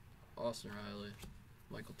Merrifield. Austin Riley.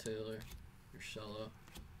 Michael Taylor. Urshela.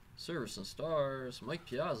 Service and Stars. Mike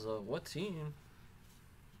Piazza. What team?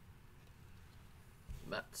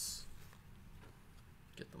 Mets.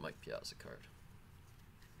 Get the Mike Piazza card.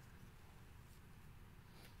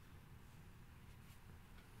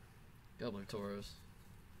 Gabler Torres.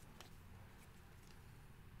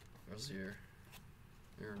 Rozier.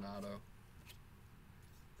 Arenado.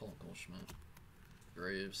 Paul Goldschmidt.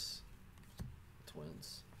 Graves.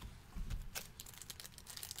 Twins.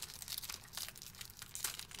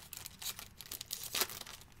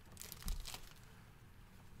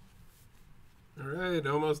 All right,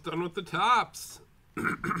 almost done with the tops.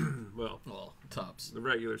 well, tops. The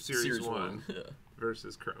regular Series 1 Yeah.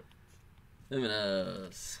 versus Chrome.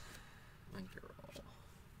 Jimenez.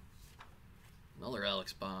 Another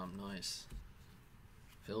Alex Baum. Nice.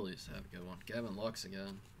 Phillies have a good one. Gavin Lux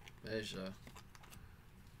again. Beja.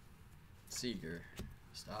 Seager.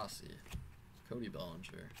 Stassi. Cody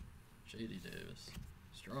Bellinger. J.D. Davis.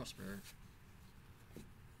 Strasburg.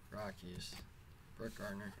 Rockies. Brett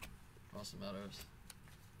Gardner. Austin Meadows.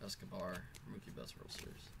 Escobar. Mookie Betts World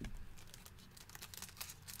Series.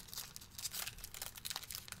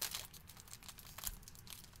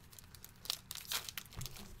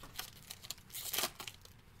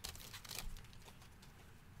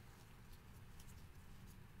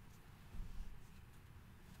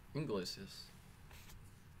 Iglesias.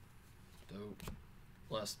 Dope.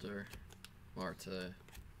 Lester. Marte.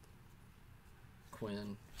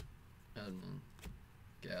 Quinn. Edmund.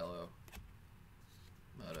 Gallo.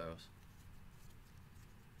 Meadows.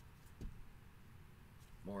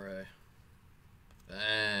 Morey.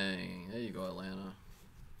 Bang. There you go, Atlanta.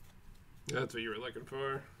 That's what you were looking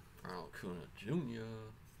for. Ronald Acuna Jr.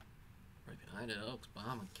 Right behind it, Alex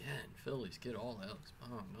Baum again. Phillies get all Alex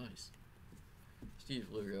Baum. Nice. Steve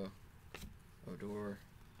Lugo. Odor.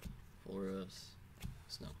 Flores.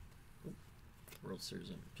 Snell. World Series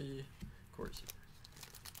MVP. Corey Seager.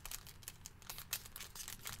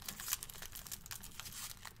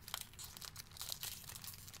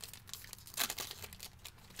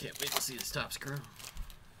 Can't wait to see this top screw.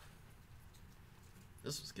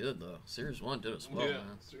 This was good though. Series 1 did us well, yeah,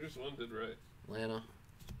 man. Series 1 did right. Atlanta.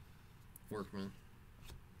 Workman.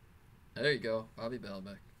 There you go. Bobby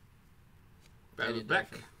Belichick. Bobby Beck.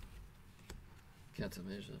 Kenta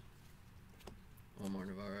Masia. Omar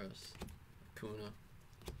Navarez. Acuna.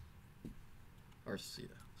 Arcia.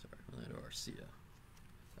 Sorry, Orlando Arcia.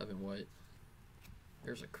 Evan White.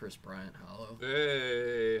 There's a Chris Bryant hollow.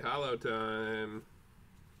 Hey, hollow time.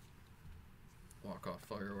 Walk-off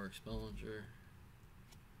fireworks Bellinger.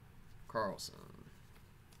 Carlson.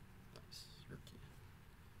 Nice. Rookie.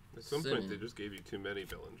 At some Simeon. point, they just gave you too many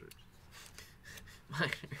Bellingers.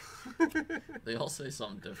 They all say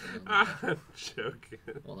something different. I'm joking.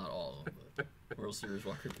 Well, not all of them, but World Series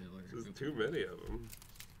Walker Buehler. There's too many of them.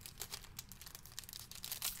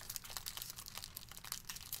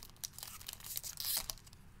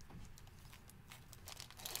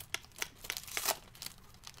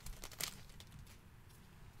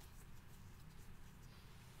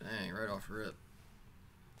 Dang, right off rip.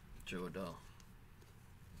 Joe Adell.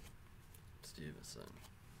 Stevenson.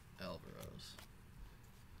 Alvarez.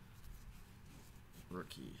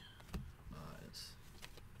 Rookie. Mize.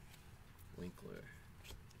 Winkler.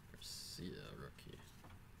 Garcia, rookie.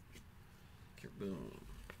 Kirboom.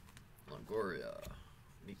 Longoria.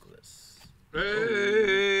 Nicholas.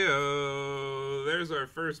 Hey, oh, there's our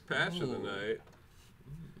first patch of the night.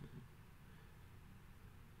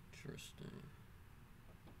 Interesting.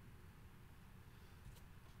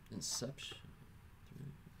 Inception.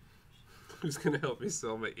 Who's gonna help me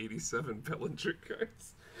sell my 87 Bellinger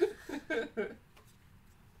cards?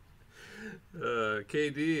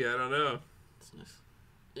 KD, I don't know. That's nice.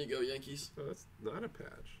 There you go, Yankees. Oh, that's not a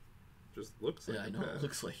patch. Just looks like Yeah, I a know. patch. It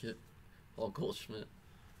looks like it. Paul Goldschmidt.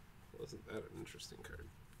 Wasn't that an interesting card?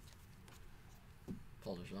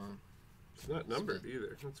 Paul DeJong. It's not numbered Smith.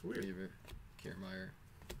 either. That's weird. Beaver. Kiermaier.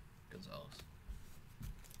 Gonzalez.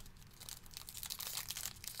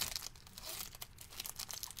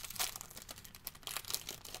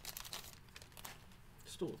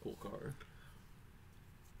 Still a cool card.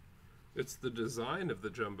 It's the design of the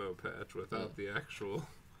jumbo patch without the actual.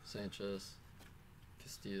 Sanchez,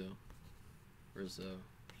 Castillo, Rizzo,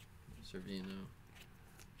 Servino,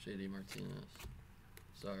 JD Martinez,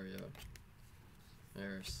 Zario,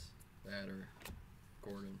 Harris, Batter,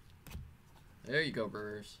 Gordon. There you go,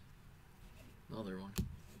 Brewers. Another one.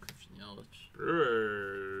 Christian Yelich.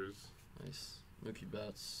 Brewers. Nice. Mookie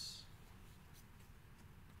Betts.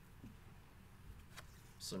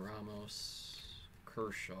 San Ramos.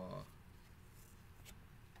 Kershaw.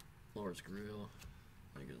 Lourdes Gurriel.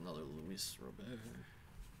 I get another Luis Robert.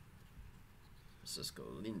 Francisco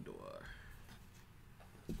Lindor.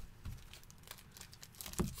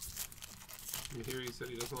 You hear he said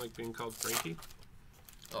he doesn't like being called Frankie?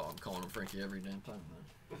 Oh, I'm calling him Frankie every damn time,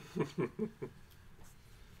 man.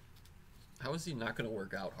 How is he not going to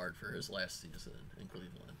work out hard for his last season in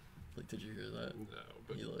Cleveland? Like, did you hear that? No,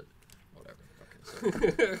 but He lit. Whatever.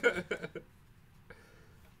 Okay, so.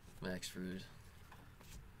 Max Fried.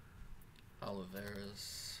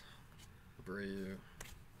 Oliveras. Abreu.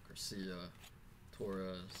 Garcia.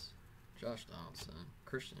 Torres. Josh Donaldson.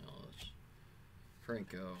 Christian Yelich.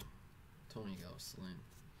 Franco. Tony Gosling.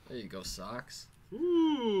 There you go, Sox.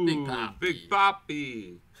 Ooh, Big Papi. Big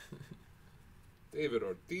Papi. David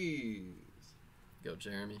Ortiz. Go,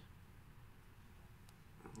 Jeremy.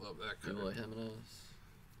 Love that card. Eloy Jimenez.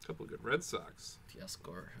 Couple good Red Sox.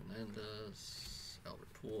 Teoscar Hernandez. Albert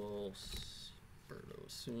Pujols. Berto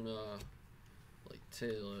Osuna. Blake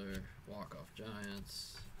Taylor. Walk-off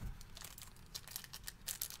Giants.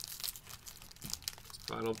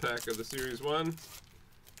 Final pack of the Series 1.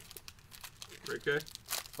 Ricky.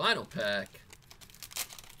 Final pack.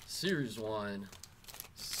 Series 1.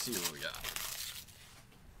 See what we got.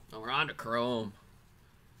 Now we're on to Chrome.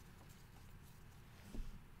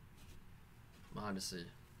 Mondesi.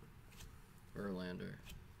 Verlander.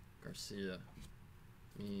 Garcia.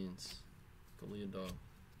 Means. Galindo.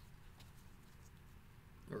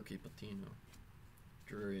 Norky Patino.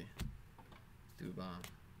 Drury. Dubon.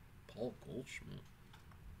 Paul Goldschmidt.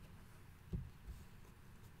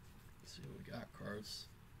 Let's see what we got. Cards.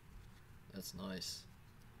 That's nice.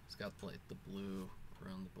 It's got like the blue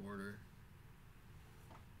around the border.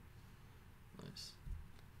 Nice.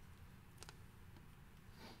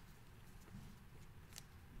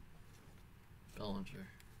 Bellinger.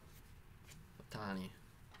 Otani.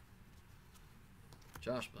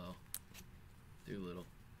 Josh Bell. Doolittle.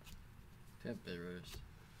 Tampa Bay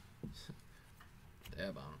Rays.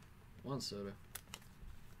 Dab on him. One soda.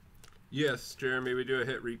 Yes, Jeremy, we do a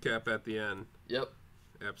hit recap at the end. Yep.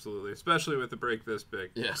 Absolutely, especially with the break this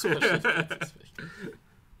big. Yeah, especially this week.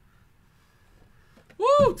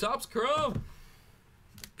 Woo! Topps Chrome!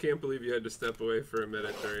 Can't believe you had to step away for a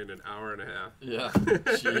minute during an hour and a half. Yeah,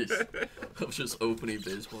 jeez. I was just opening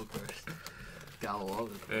baseball cards. Gotta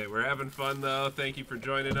love it. Hey, we're having fun, though. Thank you for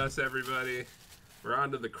joining us, everybody. We're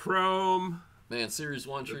on to the Chrome. Man, Series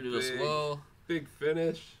 1 treated us big- well. Big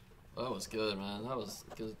finish. That was good, man. That was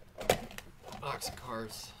good. Box of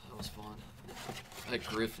cards. That was fun. That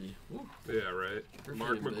Griffey. Woo. Yeah, right. Griffey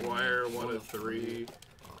Mark and Big McGuire, Man. 1 of 3.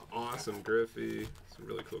 Awesome Griffey. Some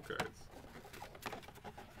really cool cards.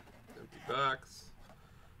 Empty box.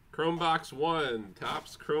 Chrome Box 1.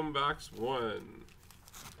 Topps Chrome Box 1.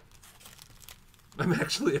 I'm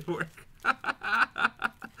actually at work.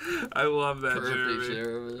 I love that, Perfect, Jeremy.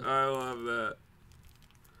 Jeremy. I love that.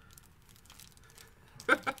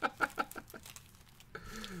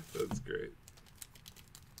 That's great.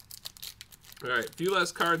 Alright, a few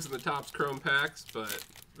less cards in the Topps Chrome packs, but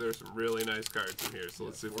there's some really nice cards in here. So Yeah,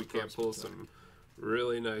 let's see if 4 we can't cards pull per pack. some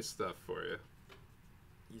really nice stuff for you.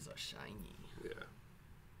 These are shiny. Yeah.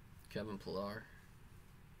 Kevin Pillar.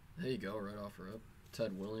 There you go, right off rip.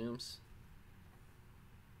 Ted Williams.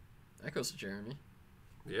 That goes to Jeremy.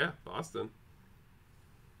 Yeah, Boston.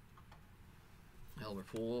 Albert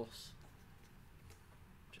Pujols.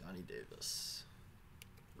 Johnny Davis.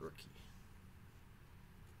 Rookie.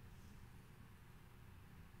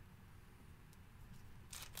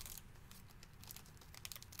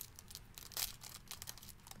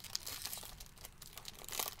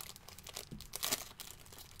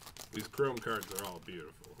 These Chrome cards are all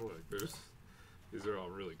beautiful. Like, these are all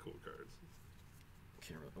really cool cards.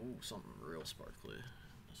 Can't remember. Ooh, something real sparkly.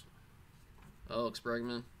 Alex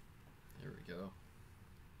Bregman. There we go.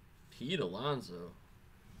 Pete Alonso.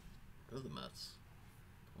 Go to the Mets.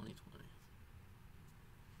 2020.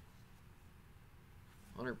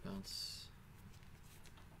 Hunter Pence.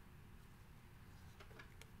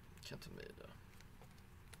 Kenta Maeda.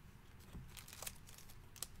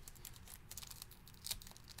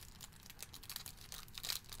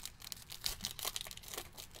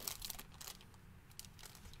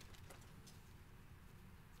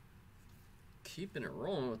 keeping it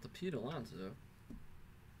rolling with the Pete Alonso.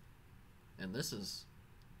 And this is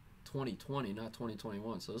 2020, not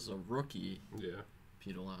 2021. So this is a rookie Yeah.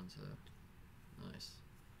 Pete Alonso. Nice.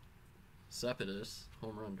 Cepidus,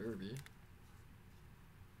 home run derby.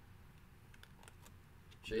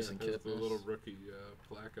 Jason There's Kipnis. the little rookie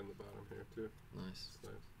plaque on the bottom here too. Nice. It's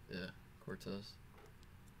nice. Yeah, Cortez.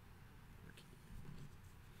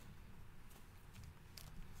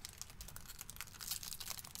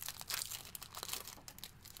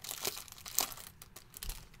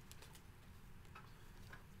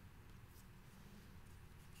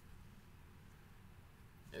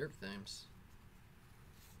 Eric Thames.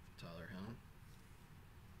 Tyler Helm.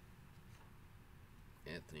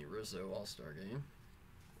 Anthony Rizzo, All-Star Game.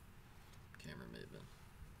 Cameron Maitland.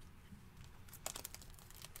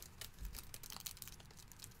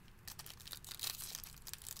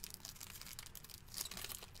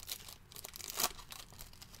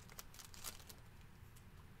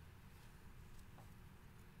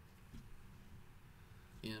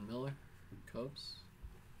 Ian Miller, Cubs.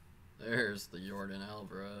 There's the Jordan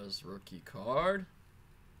Alvarez rookie card.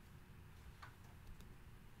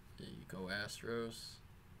 There you go, Astros.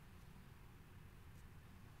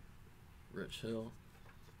 Rich Hill.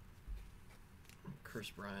 Chris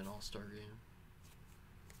Bryant, All-Star Game.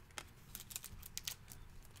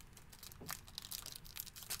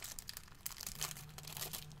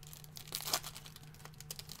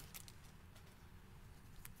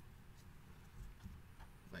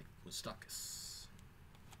 Mike Moustakas.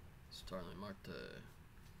 Starling Marte.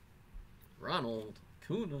 Ronald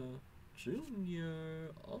Acuna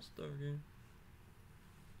Jr. All-Star Game.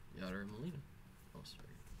 Yadier Molina All-Star Game.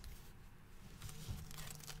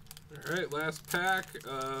 All right, last pack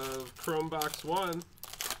of Chrome Box 1.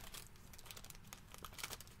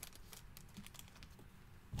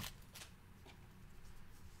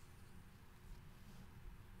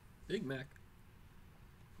 Big Mac.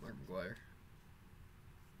 Mark McGuire.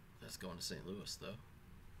 That's going to St. Louis, though.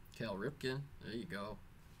 Cal Ripken. There you go.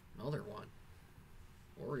 Another one.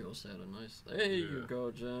 Orioles had a nice... There you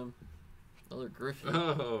go, Jim. Another Griffey.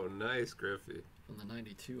 Oh, nice Griffey. From the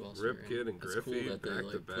 92 All-Star Game. Ripken and That's Griffey cool that they,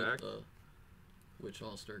 back to back. Put the which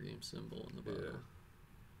All-Star Game symbol in the bottom.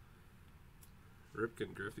 Yeah.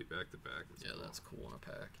 Ripken Griffey back to back. Yeah, that's cool in a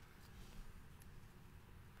pack.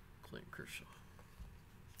 Clayton Kershaw.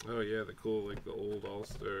 Oh yeah, the cool like the old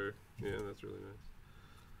All-Star. Yeah, that's really nice.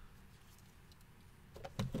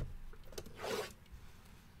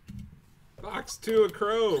 Box 2 of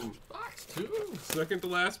Chrome. Box 2. Second to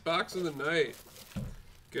last box of the night.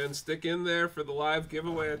 Again, stick in there for the live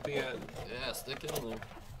giveaway at the end. Yeah, stick it in there.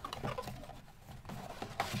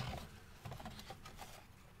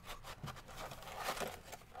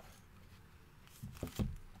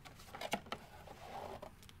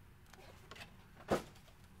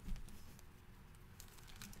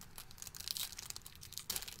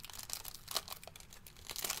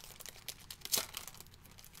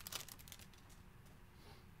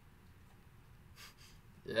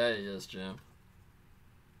 Yeah, he is, Jim.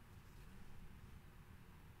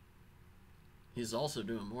 He's also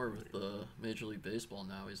doing more with the Major League Baseball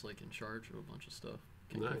now. He's like in charge of a bunch of stuff.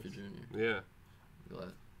 Ken Nice. Griffey Jr. Yeah. I'm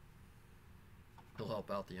glad. He'll help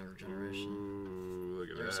out the younger generation. Ooh, look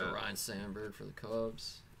at There's that. a Ryan Sandberg for the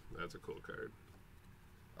Cubs. That's a cool card.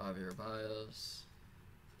 Javier Baez.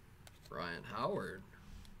 Ryan Howard.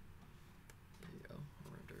 There you go.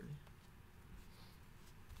 Home run derby.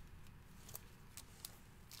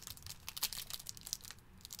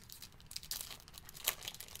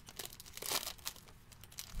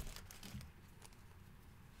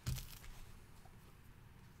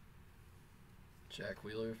 Jack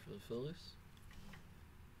Wheeler for the Phillies.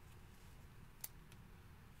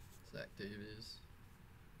 Zach Davies.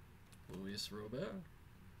 Luis Robert.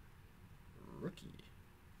 Rookie.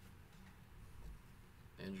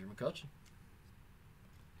 Andrew McCutchen.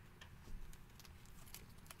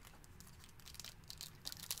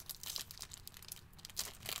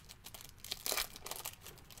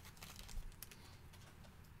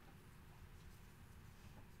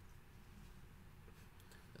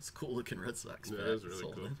 That's a cool looking Red Sox. Yeah, pack. that is really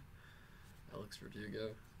Sold cool. in. Alex Verdugo.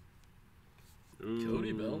 Ooh,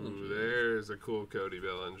 Cody Bellinger. There's a cool Cody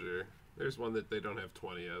Bellinger. There's one that they don't have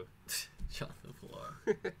 20 of. Jonathan Villar.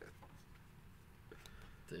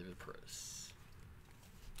 David Price.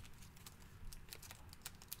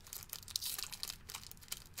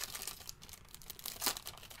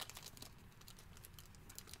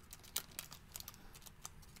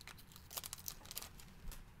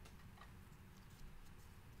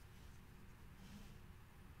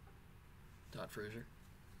 Todd Frazier.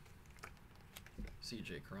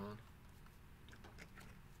 CJ Cron.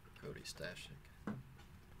 Cody Stashik.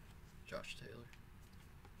 Josh Taylor.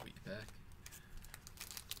 Week back.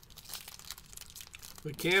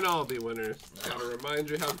 We can't all be winners. Gotta remind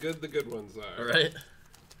you how good the good ones are. All right.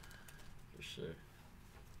 For sure.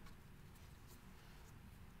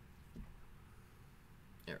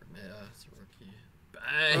 Arameda, it's a rookie.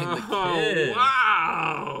 Bang, the kid.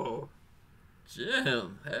 Wow!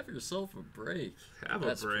 Jim, have yourself a break.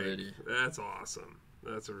 That's a break. Pretty. That's awesome.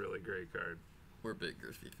 That's a really great card. We're big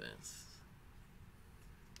Griffey fans.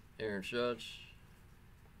 Aaron Judge.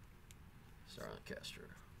 Starlin Castro.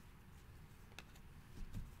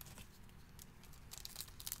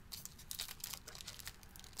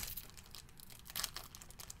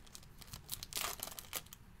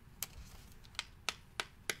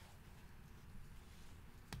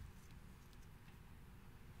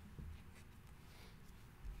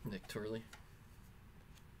 Nick Turley.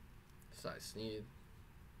 Cy Sneed.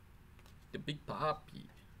 The Big Poppy.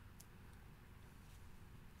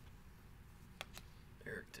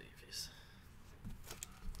 Eric Davies.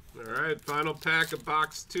 All right, final pack of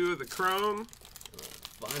box 2 of the Chrome.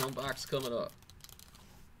 Final box coming up.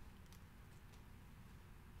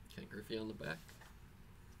 Ken Griffey on the back.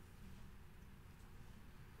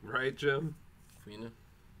 Right, Jim? Quina.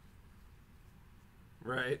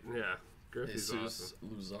 Right, yeah. Griffey's Jesus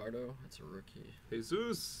awesome. Luzardo. That's a rookie.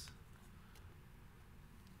 Jesus.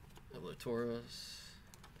 Ella Torres.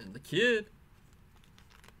 And the kid.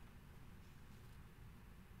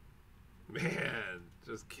 Man,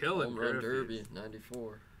 just killing Home Run Griffey. Derby,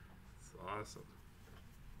 94. It's awesome.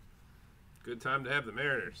 Good time to have the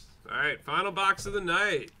Mariners. All right, final box of the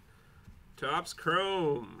night. Topps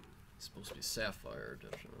Chrome. It's supposed to be Sapphire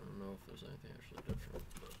edition. I don't know if there's anything actually different.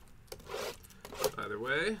 But Either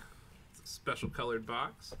way, it's a special colored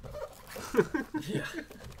box. yeah.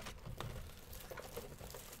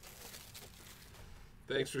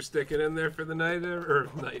 Thanks for sticking in there for the night, or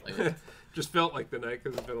night. Okay. Just felt like the night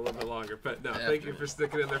because it's been a little bit longer. But no, thank you for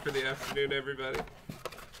sticking in there for the afternoon, everybody.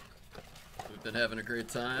 We've been having a great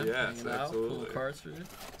time. Yes, hanging out, absolutely. pulling cards for you.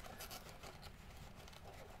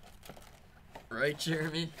 Right,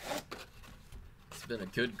 Jeremy? It's been a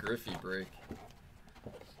good Griffey break.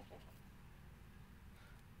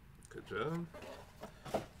 Good job.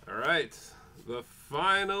 All right, the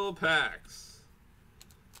final packs.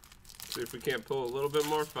 See if we can't pull a little bit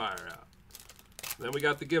more fire out. Then we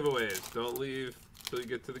got the giveaways. Don't leave till you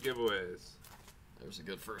get to the giveaways. There's a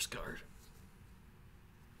good first card.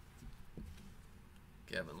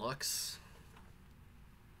 Gavin Lux.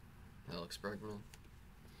 Alex Bregman.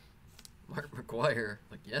 Mark McGuire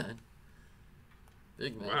again.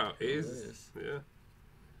 Big man. Wow, for the A's. Rays. Yeah.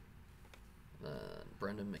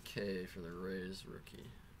 Brendan McKay for the Rays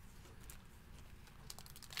rookie.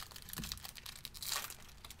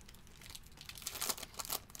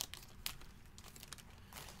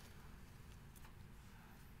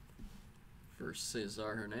 First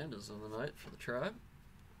Cesar Hernandez on the night for the Tribe.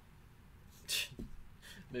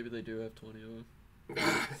 Maybe they do have 20 of them.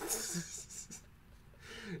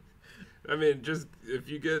 I mean, just if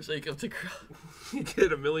you get Jacob DeGrom. you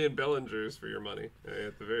get a million Bellingers for your money,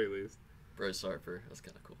 at the very least. Bryce Harper. That's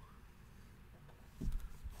kind of cool.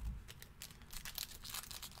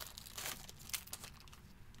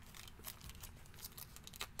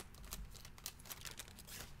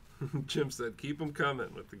 Jim said, "Keep them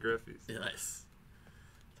coming with the Griffies." Nice.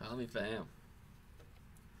 Tommy Pham.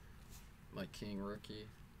 Mike King rookie.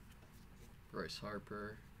 Bryce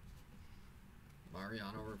Harper.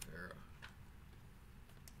 Mariano Rivera.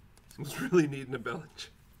 Was really needing a Bellinger.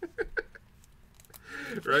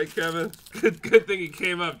 Right, Kevin? Good thing he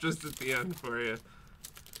came up just at the end for you.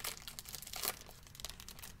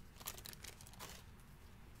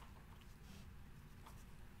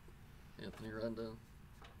 Anthony Rendon.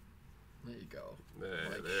 There you go. There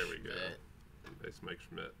Mike we go. Schmidt. Nice Mike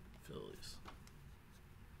Schmidt. Phillies.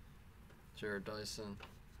 Jared Dyson.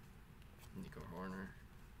 Nico Horner.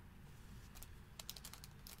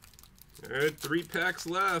 All right, 3 packs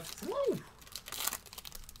left. Woo!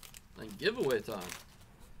 And giveaway time.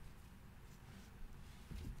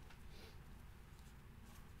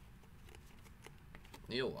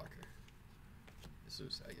 Neil Walker.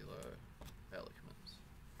 Jesus Aguilar. Alec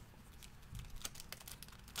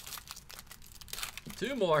Mims.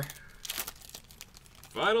 2 more.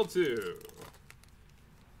 Final 2.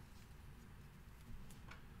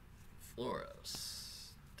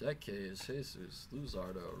 Flores. Decades. Jesus.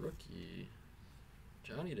 Luzardo. Rookie.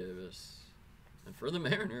 Johnny Davis. And for the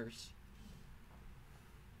Mariners,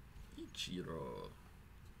 Ichiro.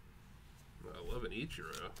 I love an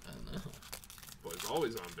Ichiro. I know. Boy's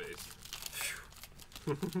always on base.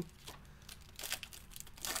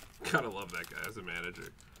 Gotta love that guy as a manager.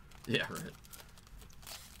 Yeah, right.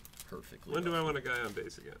 Perfectly. When do I want a guy on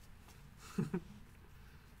base again?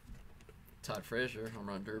 Todd Frazier, home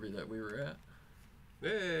run derby that we were at.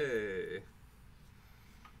 Hey.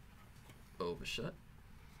 Bo Bichette.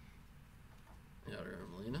 Yadier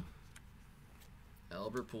Molina.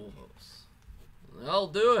 Albert Pujols. That'll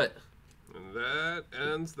do it. And that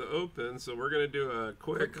ends the open, so we're going to do a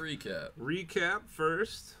quick recap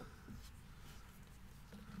first.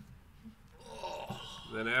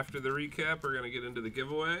 Then after the recap, we're going to get into the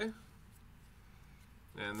giveaway.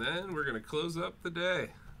 And then we're going to close up the day.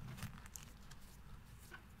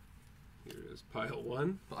 Here is pile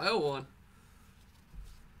one. Pile one.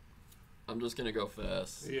 I'm just going to go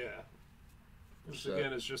fast. Yeah. Which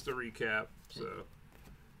again, it's just a recap, so...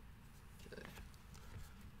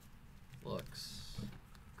 Lux,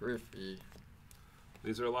 Griffey.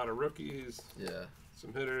 These are a lot of rookies. Yeah.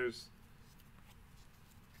 Some hitters.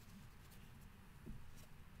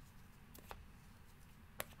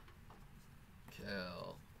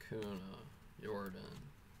 Cal, Kuna, Jordan,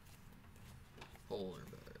 Polar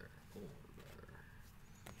Bear,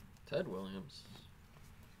 Ted Williams,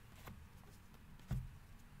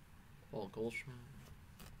 Paul Goldschmidt,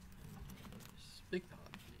 Big Poppy.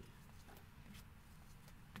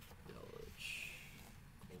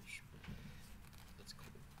 That's cool.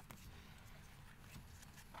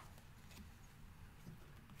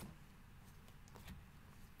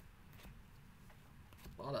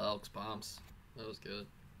 A lot of Elks bombs. That was good.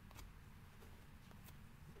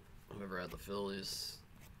 Whoever had the Phillies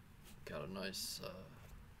got a nice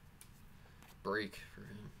break for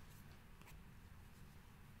him.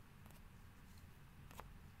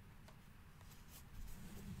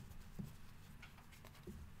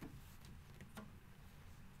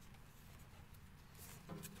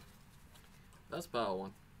 That's about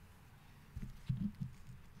one.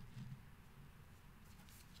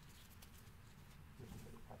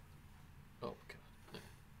 Oh,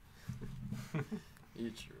 God.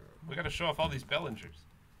 Ichiro. We got to show off all these Bellingers.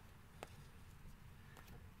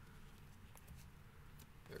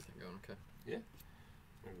 Everything going okay? Yeah.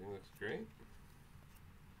 Everything looks great.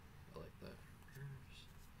 I like that.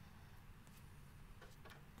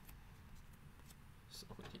 So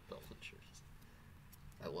many Bellingers.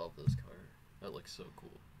 I love this car. That looks so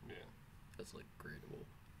cool. Yeah. That's like gradable.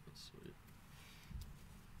 That's sweet.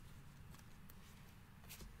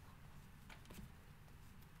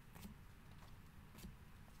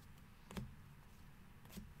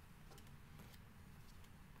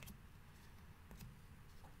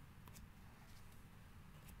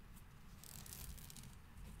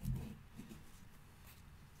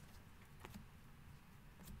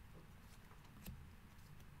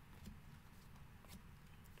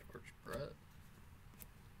 George Brett.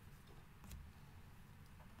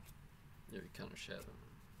 Yeah, you kind of shadow.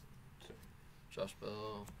 Josh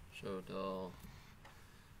Bell, Shodell,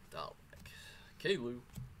 Dalek, Kalu.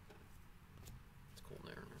 It's cool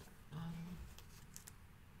there.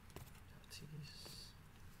 Tatis,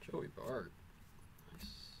 Joey Bart.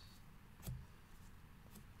 Nice.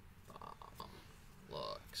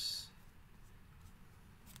 Lux.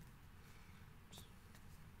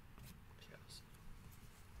 Yes.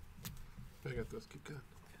 I got those. Keep going.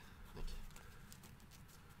 Thank you.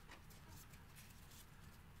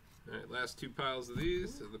 All right, last two piles of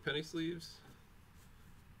these are the penny sleeves.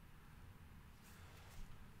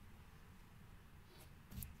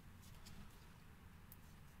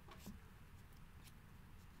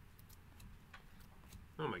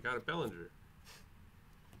 Oh my God, a Bellinger.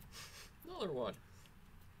 Another one.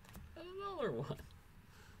 Another one.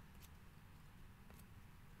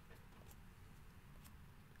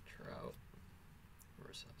 Trout.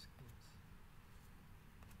 Where's Hoskins?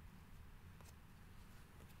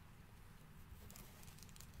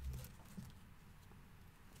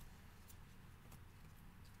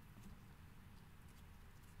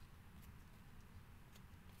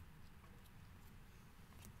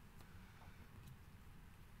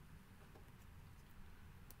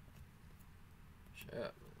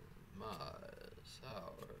 Chapman, Mize,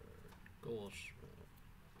 Howard, Goldschmidt,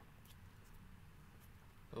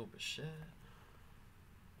 Bichette.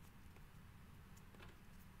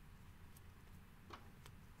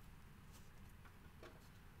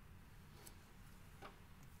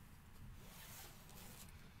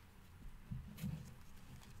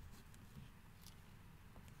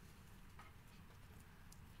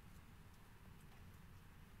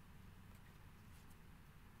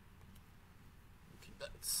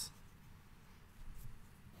 Bets.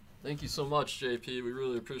 Thank you so much, JP. We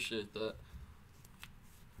really appreciate that.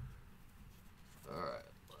 Alright,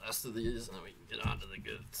 last of these, and then we can get on to the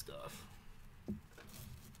good stuff.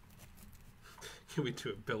 Can we do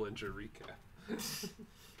a Bellinger recap?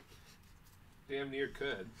 Damn near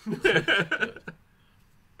could. Another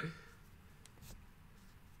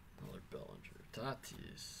Bellinger.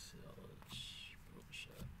 Tatis. Yelich.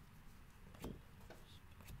 Bochet.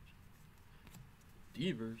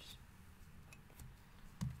 Devers.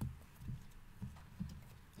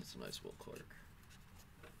 That's a nice Will Clark.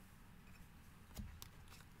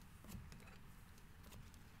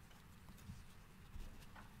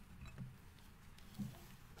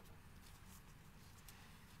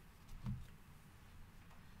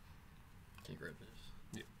 Can you grab this?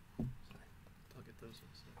 Yeah. Sorry. I'll get those in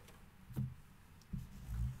a sec.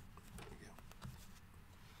 There you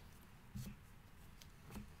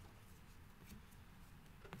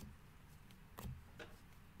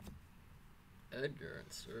go. Edgar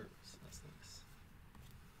and service. That's nice.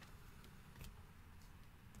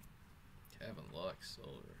 Kevin Lux,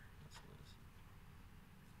 Solar. That's nice.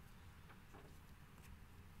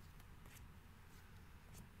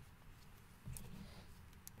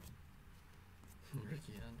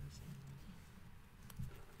 Ricky Anderson.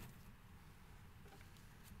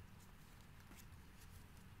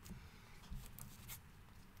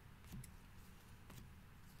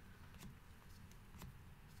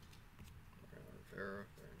 Rivera,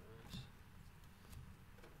 very nice.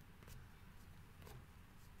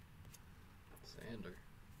 Sander.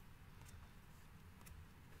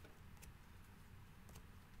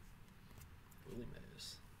 Willie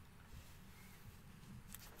Mays.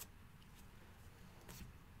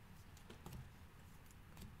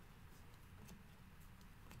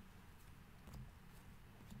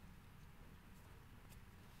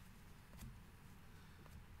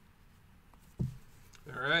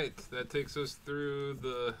 All right, that takes us through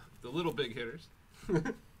the little big hitters.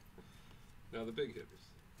 Now the big hitters.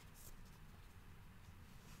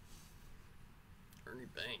 Ernie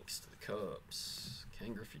Banks to the Cubs.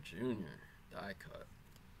 Ken Griffey Jr. Die cut.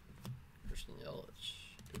 Christian Yelich.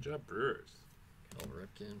 Good job, Brewers. Cal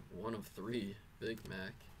Ripken. 1 of 3. Big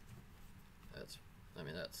Mac. That's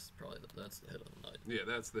probably that's the hit of the night. Yeah,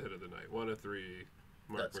 that's the hit of the night. 1 of 3.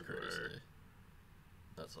 Mark That's McGwire. crazy.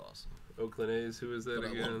 That's awesome. Oakland A's. Who is that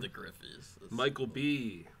But again? I love the Griffies. That's Michael cool.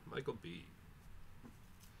 B. Michael B.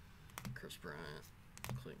 Chris Bryant.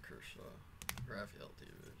 Clint Kershaw. Rafael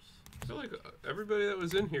Devers. I feel like everybody that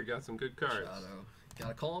was in here got some good cards. Machado.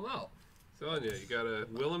 Gotta call him out. Telling you, you gotta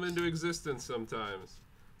will them into existence sometimes.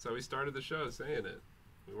 That's how we started the show, saying it.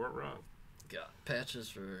 We weren't wrong. Got patches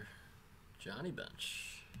for Johnny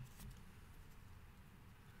Bench.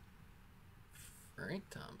 Frank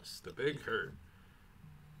Thomas. The big hurt.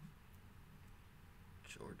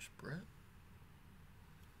 George Brett.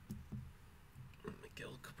 And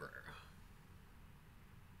Miguel Cabrera.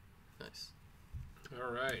 Nice.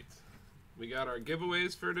 All right. We got our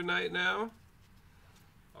giveaways for tonight now.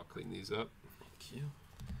 I'll clean these up. Thank you.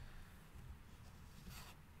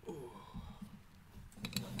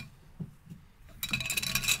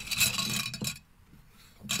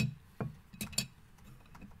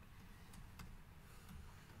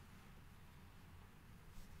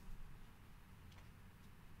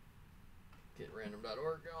 Get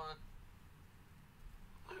random.org going.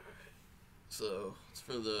 Alright. So, it's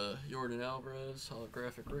for the Jordan Alvarez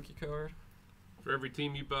holographic rookie card. For every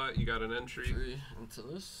team you bought, you got an entry. Entry into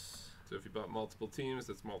this. So if you bought multiple teams,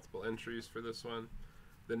 that's multiple entries for this one.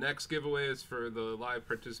 The next giveaway is for the live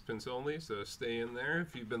participants only, so stay in there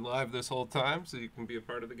if you've been live this whole time so you can be a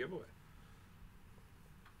part of the giveaway.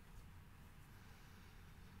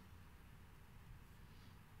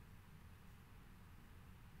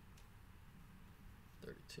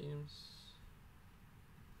 Teams.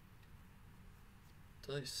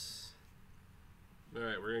 Dice. All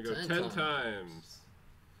right, we're going to go 10 10 times.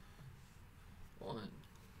 1. 2.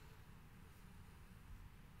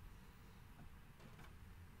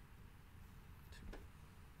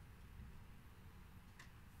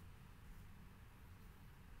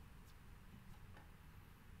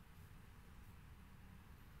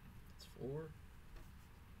 That's 4.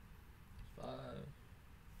 5.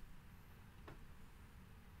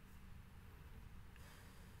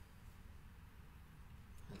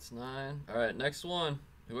 That's 9. All right, next one.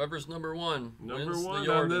 Whoever's number 1 Number wins 1 the on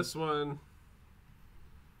Jordan. this one.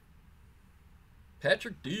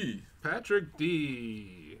 Patrick D. Patrick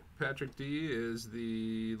D. Patrick D is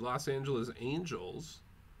the Los Angeles Angels.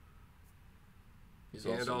 He's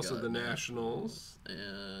And also got the Nationals.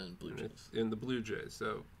 and Blue Jays. In the Blue Jays.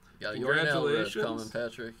 So, Got Jordan Alvarez congratulations. coming,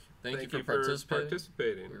 Patrick. Thank you for for participating.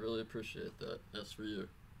 participating. We really appreciate that. That's for you.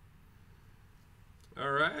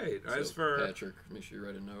 All right. So, As for Patrick, make sure you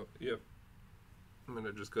write a note. Yep. I'm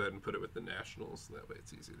gonna just go ahead and put it with the Nationals. That way,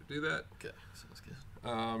 it's easy to do that. Okay, sounds good.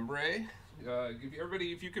 Ray, give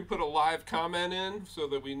everybody if you can put a live comment in so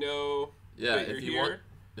that we know Yeah, that you're if you here. want,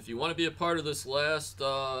 if you want to be a part of this last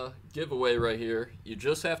giveaway right here, you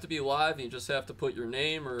just have to be live. And you just have to put your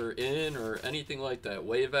name or anything like that.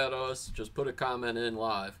 Wave at us. Just put a comment in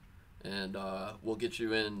live, and we'll get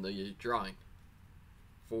you in the drawing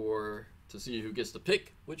to see who gets to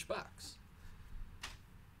pick which box.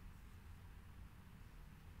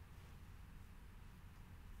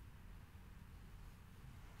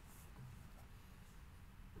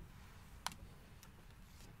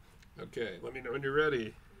 Okay, let me know when you're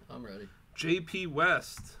ready. I'm ready. JP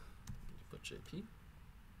West, Put JP.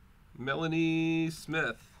 Melanie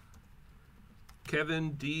Smith,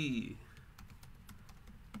 Kevin D,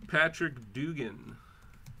 Patrick Dugan.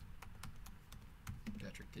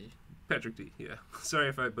 Patrick D, yeah. Sorry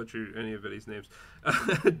if I butchered anybody's names.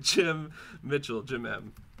 Jim Mitchell, Jim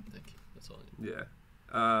M. Thank you. That's all I need.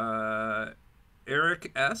 Yeah.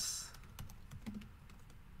 Eric S.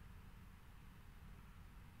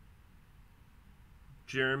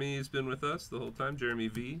 Jeremy's been with us the whole time. Jeremy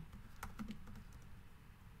V.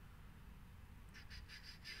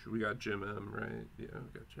 We got Jim M, right? Yeah,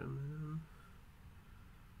 we got Jim M.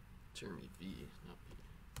 Jeremy V, not B.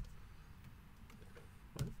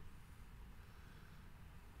 What?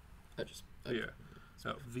 Yeah.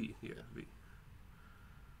 Oh, V. Yeah, V.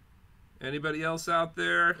 Anybody else out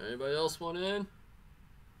there? Anybody else want in?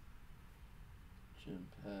 Jim,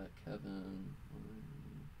 Pat, Kevin,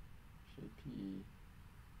 JP,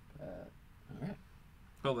 Pat. All right.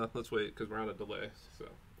 Hold on, let's wait because we're on a delay. So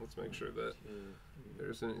let's make sure that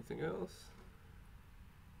there's anything else.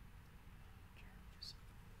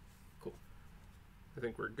 Cool. I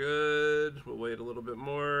think we're good. We'll wait a little bit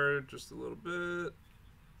more, just a little bit.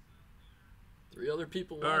 3 other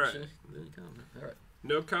people All watching. right. Any comment? All right.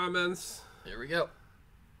 No comments. Here we go.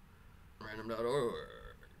 Random.org.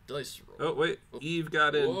 Dice roll. Oh, wait. Eve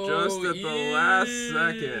got in just at the last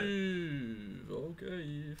second. Okay,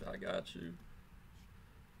 Eve. I got you.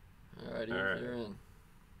 All right, Eve, All right. you're in.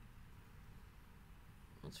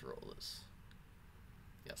 Let's roll this.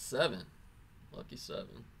 Got 7. Lucky 7.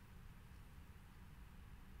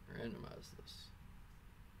 Randomize this.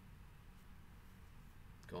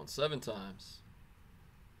 It's going 7 times.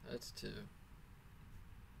 That's 2.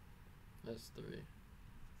 That's 3.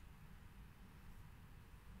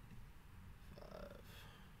 5.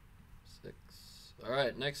 6. All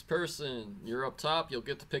right, next person. You're up top. You'll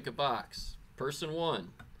get to pick a box. Person 1.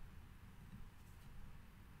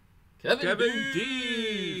 Kevin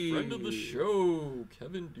D. Friend of the show.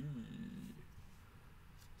 Kevin D.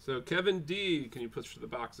 So, Kevin D, can you push the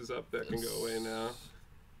boxes up? That can go away now.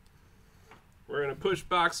 We're going to push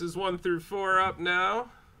boxes 1 through 4 up now.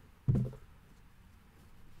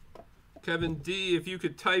 Kevin D, if you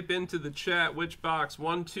could type into the chat which box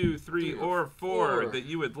 1, 2, 3, or 4 that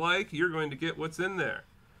you would like, you're going to get what's in there.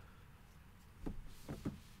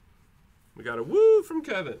 We got a woo from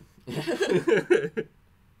Kevin.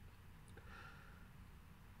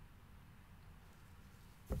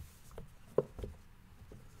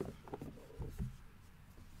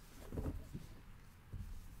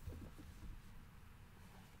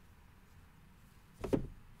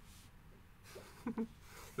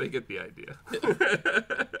 They get the idea.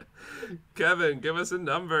 Kevin, give us a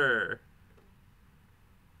number.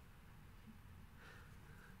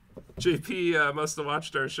 JP must have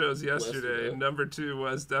watched our shows yesterday. Number 2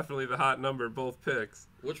 was definitely the hot number, both picks.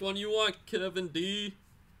 Which one you want, Kevin D?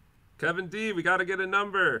 Kevin D, we got to get a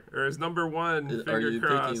number. Or is number 1, finger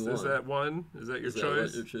crossed? Is that 1? Is that your choice? That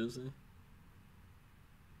what you're choosing?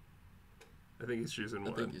 I think he's choosing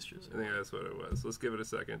 1. I think he's choosing 1. I think that's what it was. Let's give it a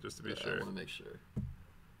second just to be sure. I want to make sure.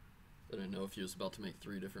 I didn't know if he was about to make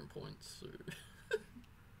 3 different points. Or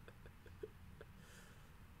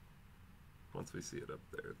Once we see it up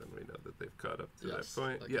there, then we know that they've caught up to Yes, that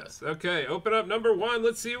point. okay. Yes. Okay, open up number 1.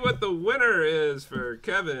 Let's see what the winner is for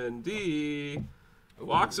Kevin D.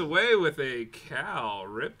 Walks away with a Cal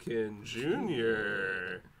Ripken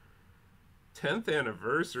Jr. 10th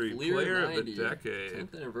anniversary Clear player 90, of the decade.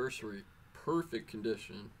 10th anniversary. Perfect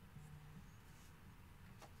condition.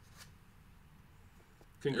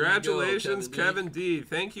 Congratulations, There you go, Kevin D.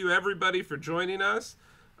 Thank you, everybody, for joining us.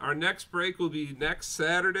 Our next break will be next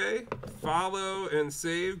Saturday. Follow and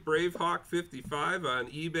save BraveHawk55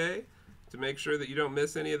 on eBay to make sure that you don't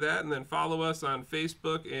miss any of that. And then follow us on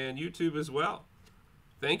Facebook and YouTube as well.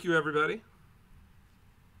 Thank you, everybody.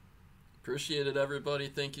 Appreciate it, everybody.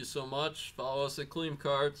 Thank you so much. Follow us at Clean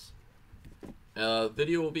Cards.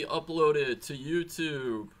 Video will be uploaded to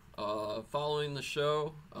YouTube following the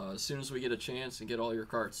show as soon as we get a chance and get all your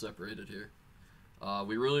cards separated here.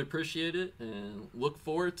 We really appreciate it and look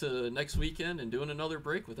forward to next weekend and doing another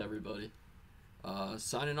break with everybody.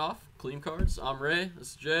 Signing off, Clean Cards. I'm Ray. This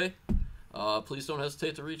is Jay. Please don't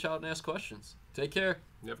hesitate to reach out and ask questions. Take care.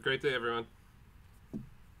 You have a great day, everyone.